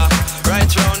afraid.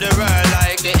 Right round the world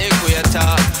like the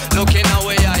equator. Looking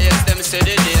away, yes, them see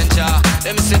the danger.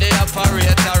 Them see the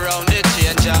operator around the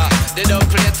changer. The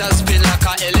Dubplate spin like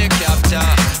a helicopter.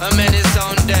 And many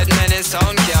sound dead, many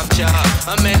sound capture.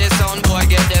 And many sound boy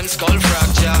get them skull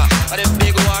fracture. And the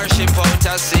big warship out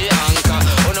to sea anchor.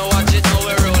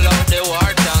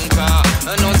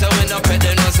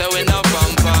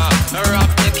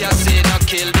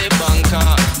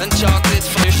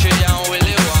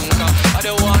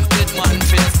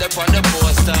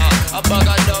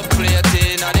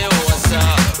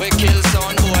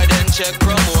 make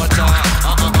promoter.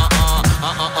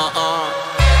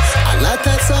 A lot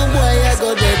of some boy I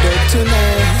go dead up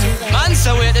tonight. Man,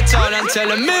 so wait the town and tell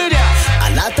the media.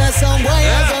 A lot of some boy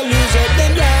I go lose up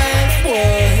them life,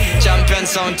 boy. Champion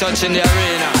sound touching the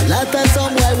arena. A lot of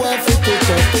some boy want to put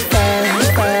up the fire.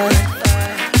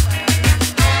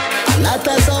 A lot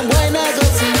of some boy now go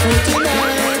see food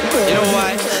tonight, boy. You know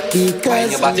why?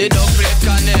 Because the Dubplate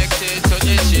connected to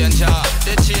the changer.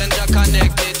 The changer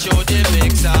connected to the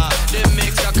mixer. The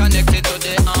mixer connected to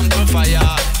the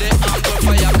amplifier. The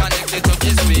amplifier connected to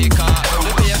the speaker.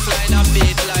 The bassline a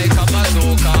beat like a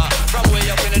bazooka. From way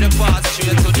up in the past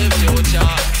straight to the future.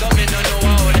 So me no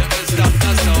know how them will stop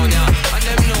the sound, yeah. And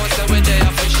them know say we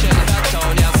there for shell that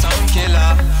town, yeah. Sound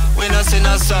killer. We no sing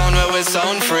a sound where we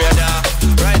sound fraider.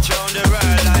 Right round the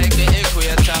world like the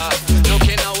equator.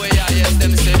 Looking away, yes,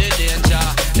 them see the danger.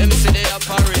 Them see the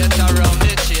operator around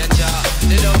the changer.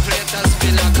 They don't play to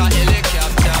spin like a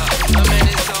helicopter. A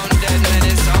many sound dead,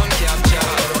 many sound capture.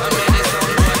 A many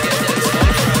sound boy get them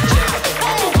skull fracture.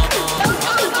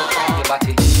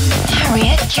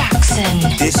 Harriet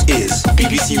Jaxxon. This is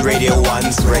BBC Radio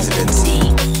 1's Residency.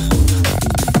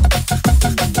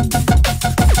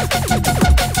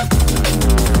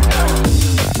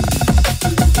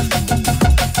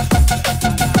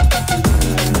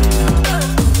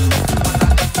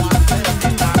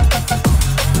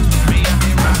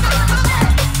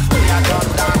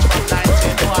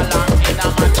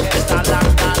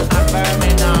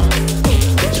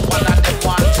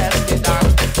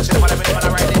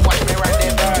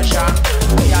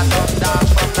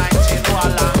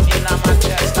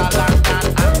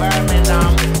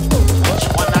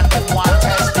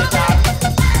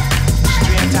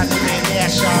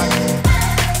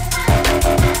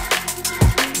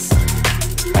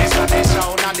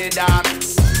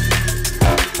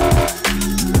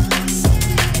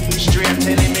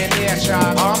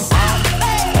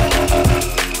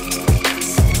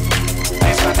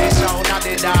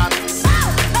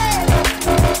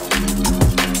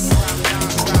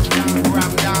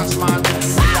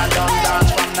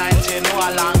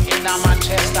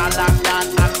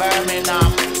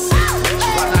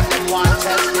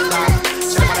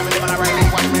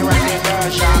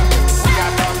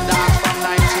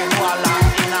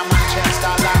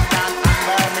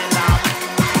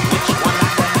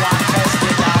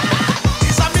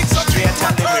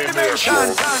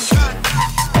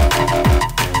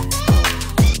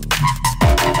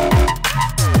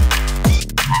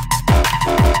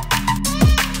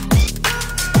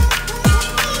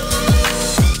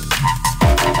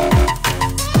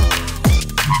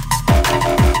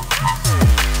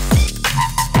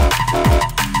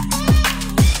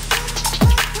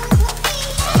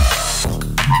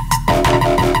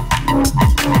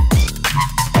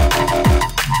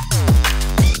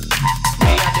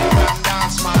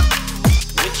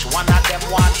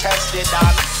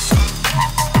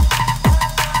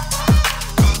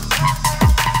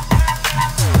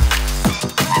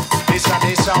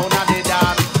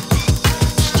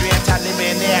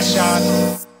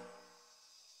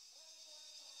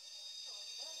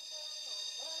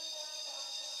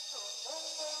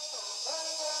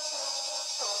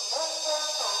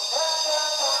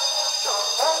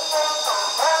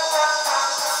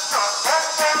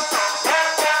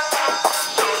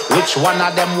 Which one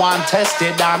of them want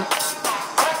tested on?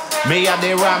 Me and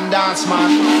the Ram dance man.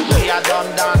 We a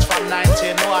done dance from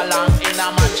 19 no long in a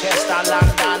Manchester,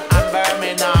 London and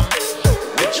Birmingham.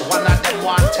 Which one of them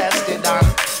want tested on?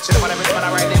 See the one every man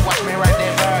I write it, watch me write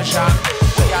the version.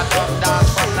 We a done dance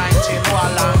from 19 no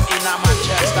long in a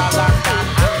Manchester, London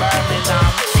and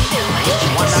Birmingham. Which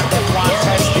one of them want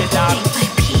tested on?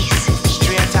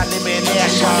 Straight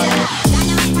elimination.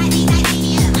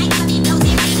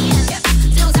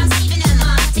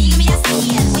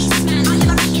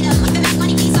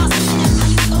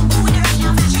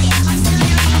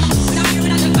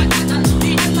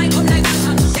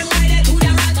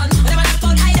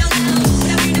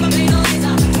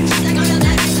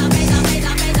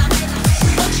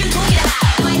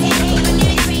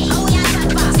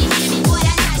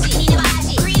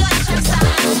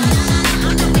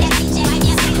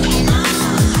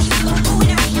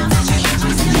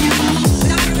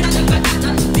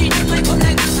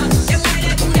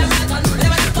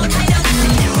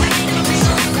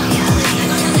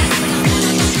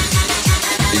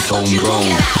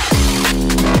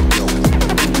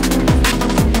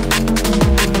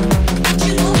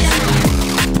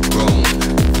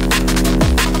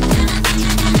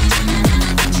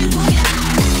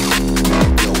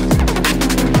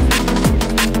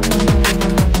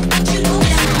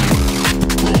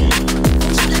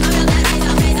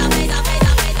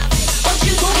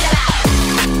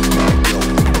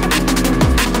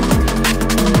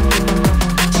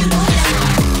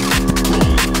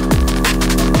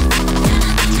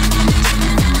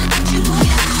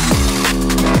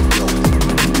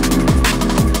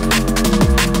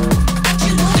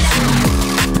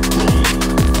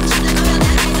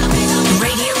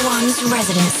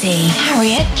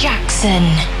 Jaxxon.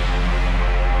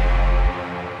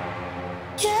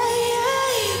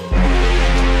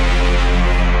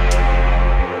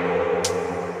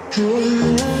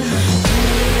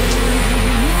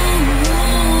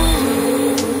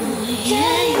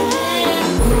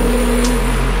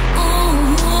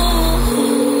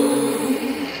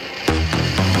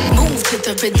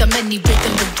 The rhythm, any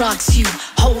rhythm that rocks you.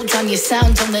 Hold on your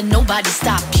sound, don't let nobody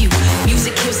stop you.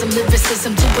 Music, here's some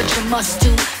lyricism, do what you must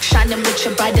do. Shining with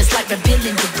your brightest light,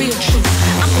 revealing the real truth.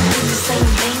 I'm gonna do the same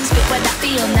things, but what I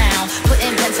feel now.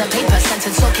 Putting pen to paper,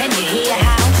 sentence, so can you hear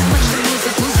how much the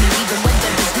music moves me, even when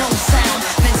there is no sound.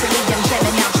 Mentally, I'm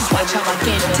jamming out, just watch how I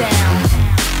get down.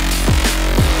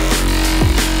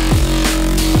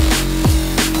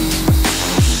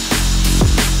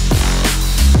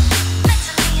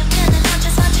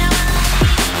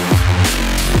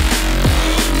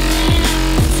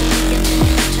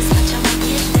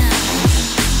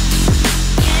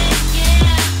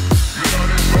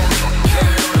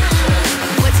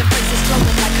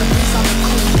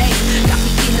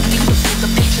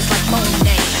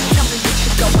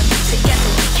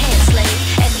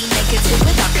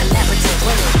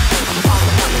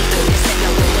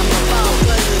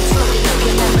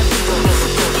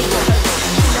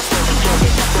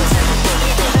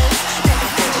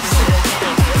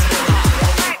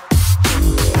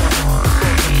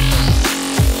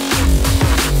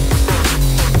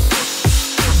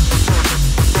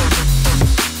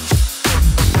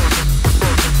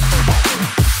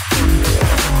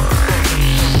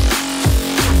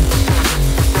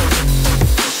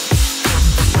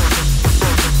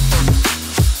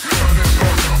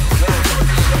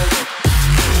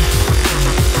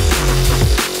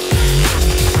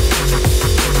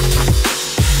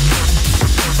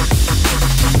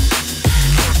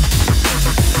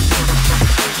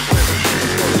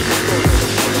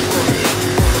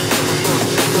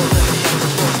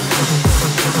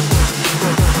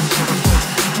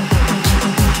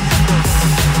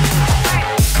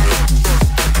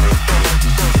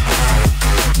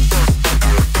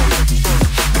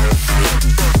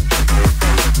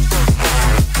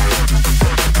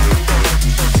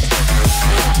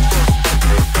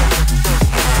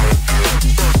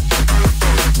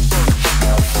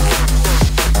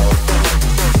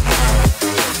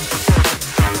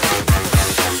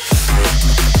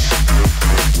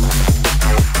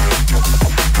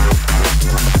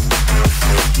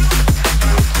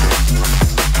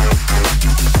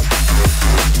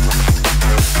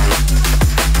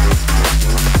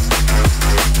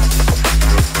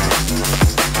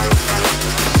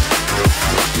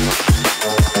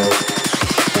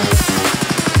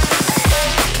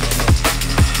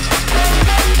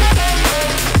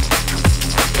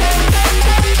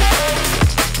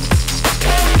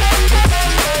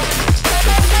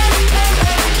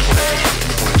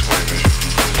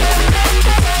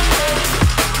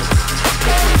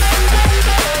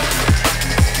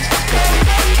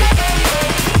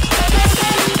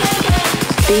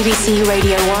 BBC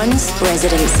Radio 1's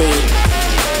Residency.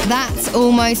 That's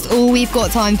almost all we've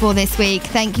got time for this week.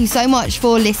 Thank you so much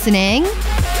for listening.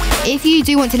 If you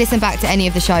do want to listen back to any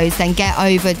of the shows, then get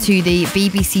over to the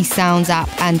BBC Sounds app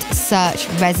and search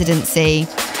Residency.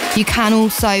 You can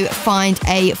also find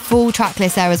a full track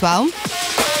list there as well.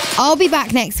 I'll be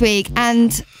back next week,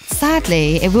 and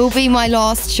sadly, it will be my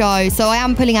last show, so I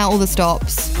am pulling out all the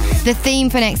stops. The theme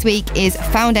for next week is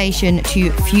Foundation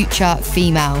to Future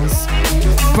Females.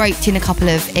 Roped in a couple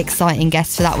of exciting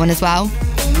guests for that one as well.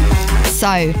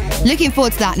 So, looking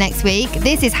forward to that next week.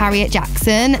 This is Harriet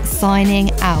Jaxxon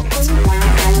signing out.